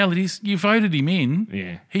the reality is, you voted him in.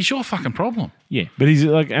 Yeah. He's your fucking problem. Yeah, but he's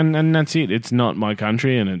like, and that's it. It's not my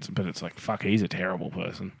country, but it's like, fuck, he's a terrible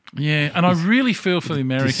person. Yeah, and I really feel for the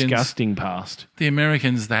Americans. Disgusting past. The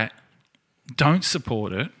Americans that don't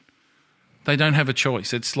support it, they don't have a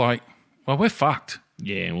choice. It's like, well, we're fucked.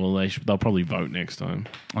 Yeah, well, they'll probably vote next time.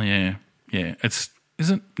 Yeah. It's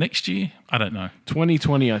is it next year? I don't know.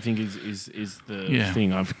 2020, I think, is the Yeah.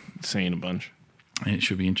 thing I've seen a bunch. And it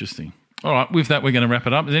should be interesting. All right, with that, we're going to wrap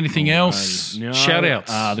it up. Is there anything else? No, Shout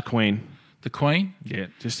outs. The Queen. The Queen? Yeah,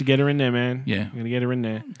 just to get her in there, man. Yeah. I'm going to get her in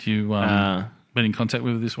there. Do you been in contact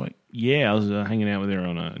with her this week? Yeah, I was hanging out with her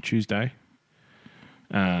on a Tuesday.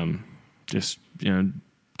 Just,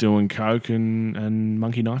 doing coke and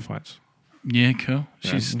monkey knife fights. Yeah, cool.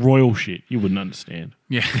 She's royal shit. You wouldn't understand.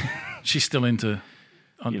 yeah, she's still into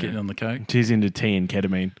getting on the coke. She's into tea and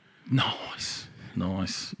ketamine. Nice.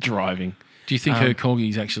 Driving. Do you think her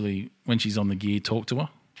corgis actually, when she's on the gear, talk to her?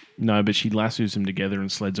 No, but she lassos them together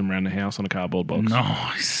and sleds them around the house on a cardboard box.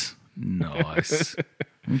 Nice.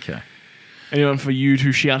 Okay. Anyone for you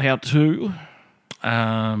to shout out to?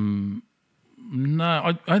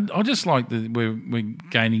 No, I just like that we're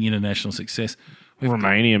gaining international success.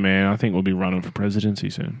 Romania, man. I think we'll be running for presidency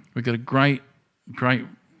soon. We've got a great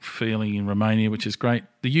feeling in Romania, which is great.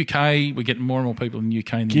 The UK, we're getting more and more people in the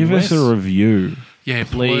UK and the Give US. us a review. Yeah,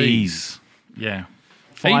 please. Yeah.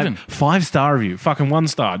 Even. 5-star review. Fucking 1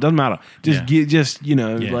 star. Doesn't matter. Just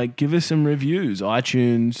Yeah. give us some reviews.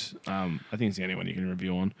 iTunes. I think it's the only one you can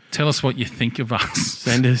review on. Tell us what you think of us.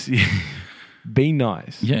 Send us. Be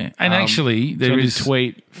nice. Yeah. And actually, there is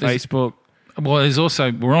tweet, Facebook, Well, there's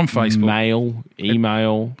also, we're on Facebook. mail,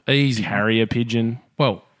 email, Easy. carrier pigeon.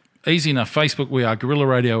 Well, easy enough. Facebook, we are Guerrilla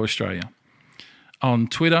Radio Australia. On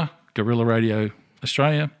Twitter, Guerrilla Radio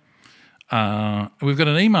Australia. We've got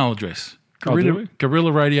an email address. Oh, do we?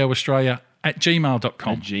 Guerrilla Radio Australia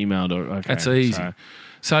 @gmail.com. Gmail. Okay, That's easy.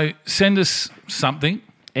 So send us something.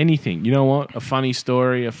 Anything. You know what? A funny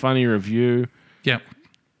story, a funny review. Yeah.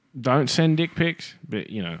 Don't send dick pics, but,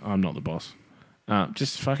 I'm not the boss.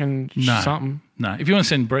 Just fucking something. No. If you want to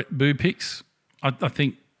send boob pics, I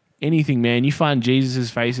think, Anything, man. You find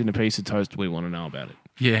Jesus' face in a piece of toast, we want to know about it.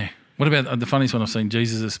 yeah. What about the funniest one I've seen?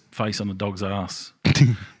 Jesus' face on a dog's ass.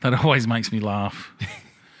 That always makes me laugh.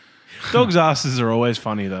 Dogs' asses are always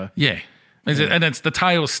funny, though. Yeah. And it's the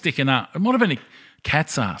tail sticking up. It might have been a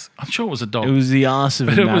cat's ass. I'm sure it was a dog. It was the ass of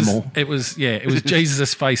a But mammal. it was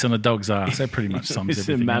Jesus' face on a dog's ass. That pretty much sums It's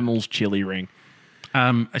a everything up. mammal's chili ring.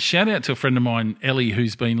 A shout out to a friend of mine, Ellie,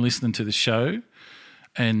 who's been listening to the show,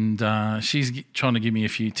 and she's trying to give me a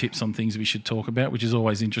few tips on things we should talk about, which is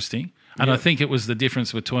always interesting. And I think it was the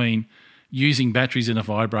difference between using batteries in a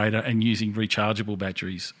vibrator and using rechargeable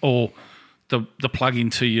batteries, or the plug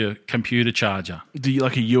into your computer charger. Do you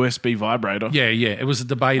like a USB vibrator? Yeah. It was a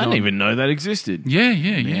debate. I on didn't even know that existed. Yeah.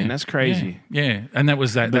 Man, that's crazy. Yeah. And that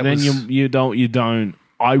was that. But that then was, you don't.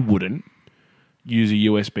 I wouldn't use a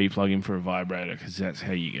USB plug-in for a vibrator because that's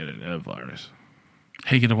how you get a virus.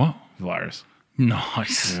 How you get a what? Virus.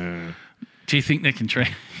 Nice. Do you think they can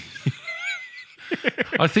train?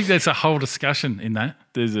 I think there's a whole discussion in that.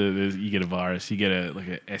 You get a virus. You get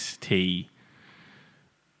a ST.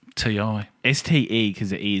 TI. STE because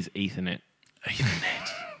the E is Ethernet.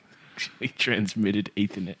 Actually transmitted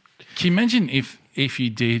Ethernet. Can you imagine if you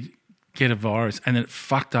did get a virus and it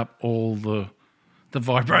fucked up all the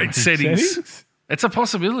vibrate settings? It's a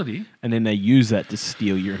possibility. And then they use that to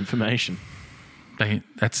steal your information.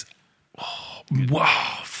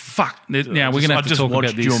 Wow, fuck. Now we're going to have to talk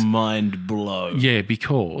about this. Your mind blow. Yeah,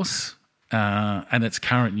 because, and it's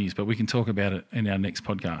current news, but we can talk about it in our next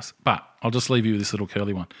podcast. But I'll just leave you with this little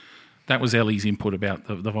curly one. That was Ellie's input about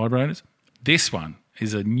the vibrators. This one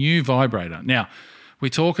is a new vibrator. Now, we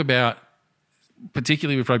talk about,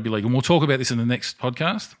 particularly with rugby league, and we'll talk about this in the next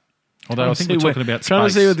podcast. Although I think we're talking about trying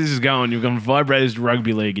space. to see where this is going. You've gone vibrators to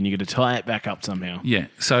rugby league and you've got to tie it back up somehow. Yeah,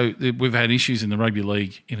 so we've had issues in the rugby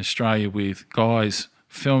league in Australia with guys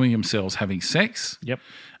filming themselves having sex. Yep.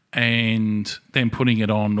 And then putting it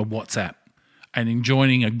on a WhatsApp and then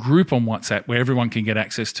joining a group on WhatsApp where everyone can get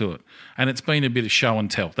access to it. And it's been a bit of show and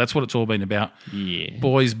tell. That's what it's all been about. Yeah.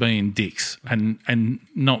 Boys being dicks and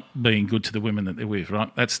not being good to the women that they're with,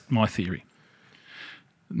 right? That's my theory.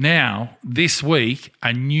 Now, this week,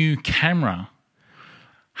 a new camera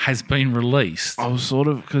has been released. I was sort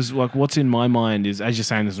of, because what's in my mind is, as you're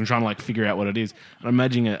saying this, I'm trying to figure out what it is. I'm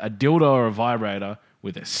imagining a dildo or a vibrator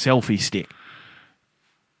with a selfie stick.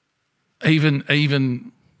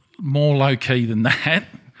 Even more low key than that,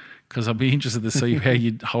 because I'd be interested to see how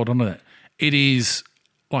you'd hold on to that. It is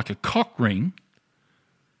like a cock ring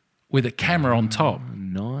with a camera on top.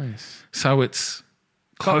 Nice. So it's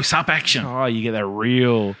close up action. Oh, you get that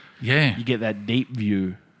real, Yeah. you get that deep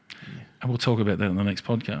view. And we'll talk about that in the next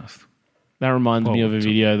podcast. That reminds me Well, of a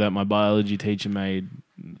video that my biology teacher made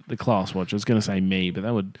the class watch. I was going to say me, but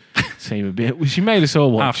that would seem a bit... She made us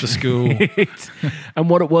all watch. After school. And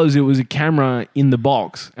what it was a camera in the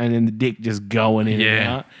box and then the dick just going in and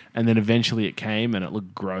Yeah. out. And then eventually it came and it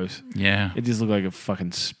looked gross. Yeah. It just looked like it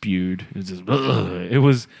fucking spewed. It was just... It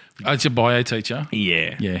was... Oh, it's your bio teacher?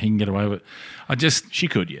 Yeah. Yeah, he can get away with it. She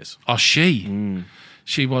could, yes. Oh,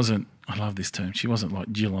 she wasn't, I love this term, she wasn't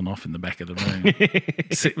like jilling off in the back of the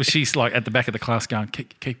room. She's like at the back of the class going,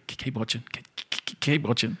 keep watching, keep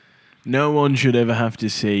watching. No one should ever have to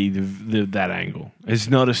see that angle. It's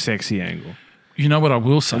not a sexy angle. You know what I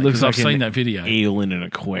will say, It looks because I've like seen an that video. eel in an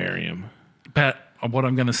aquarium. But what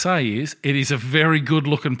I'm going to say is, it is a very good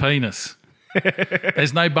looking penis.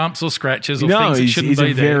 There's no bumps or scratches or things that shouldn't he's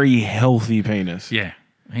be a there. very healthy penis. Yeah,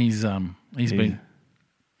 he's a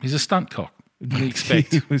stunt cock. What do you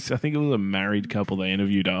expect? I think it was a married couple they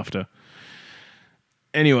interviewed after.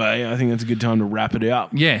 Anyway, I think that's a good time to wrap it up.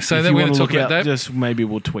 Yeah, so If then you we're going wanna to talk look about out- that. Just maybe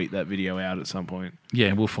we'll tweet that video out at some point.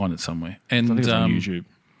 Yeah, we'll find it somewhere. I And think it's on YouTube.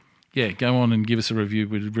 yeah, go on and give us a review.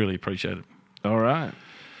 We'd really appreciate it. All right.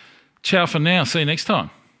 Ciao for now. See you next time.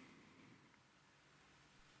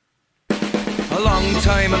 A long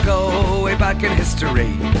time ago, way back in history,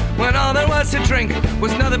 when all there was to drink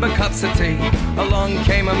was nothing but cups of tea, along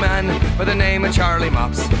came a man by the name of Charlie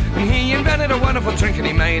Mops, and he invented a wonderful drink and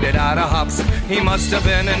he made it out of hops. He must have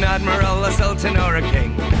been an admiral, a sultan, or a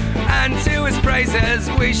king, and to his praises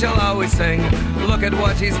we shall always sing. Look at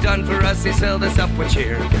what he's done for us, he's filled us up with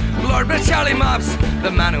cheer. Lord bless Charlie Mops, the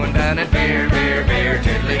man who invented beer, beer, beer,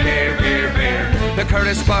 tiddly beer, beer, beer. The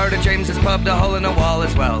Curtis Bar to James's Pub, the Hole in the Wall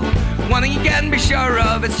as well. One thing you can be sure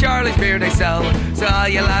of, it's Charlie's beer they sell. So all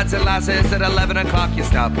you lads and lasses, at 11 o'clock you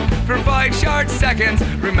stop. For 5 short seconds,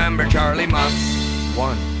 remember Charlie Mops.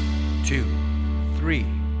 1, 2, 3,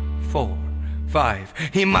 4, 5.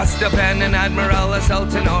 He must have been an admiral, a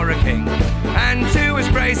sultan, or a king, and to his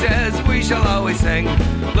praises we shall always sing.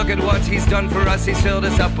 Look at what he's done for us, he's filled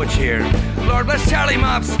us up with cheer. Lord bless Charlie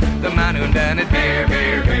Mops, the man who invented beer,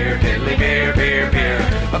 beer, beer, diddly beer, beer, beer.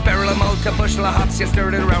 A barrel of malt, a bushel of hops, you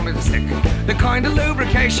stirred it around with a stick. The kind of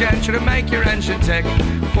lubrication should make your engine tick.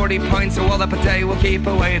 40 pints of wallop a day will keep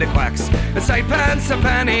away the quacks. It's 8 pence a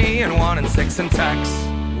penny and 1 and 6 in tax.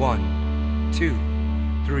 1, 2,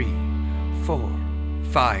 3, 4,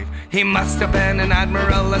 5. He must have been an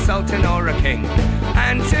admiral, a sultan, or a king,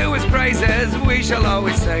 and to his praises we shall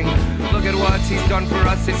always sing. Look at what he's done for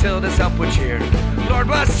us, he's filled us up with cheer. Lord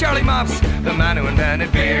bless Charlie Mops, the man who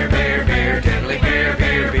invented beer, beer, beer, diddly beer,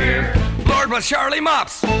 beer, beer. Lord bless Charlie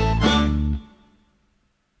Mops.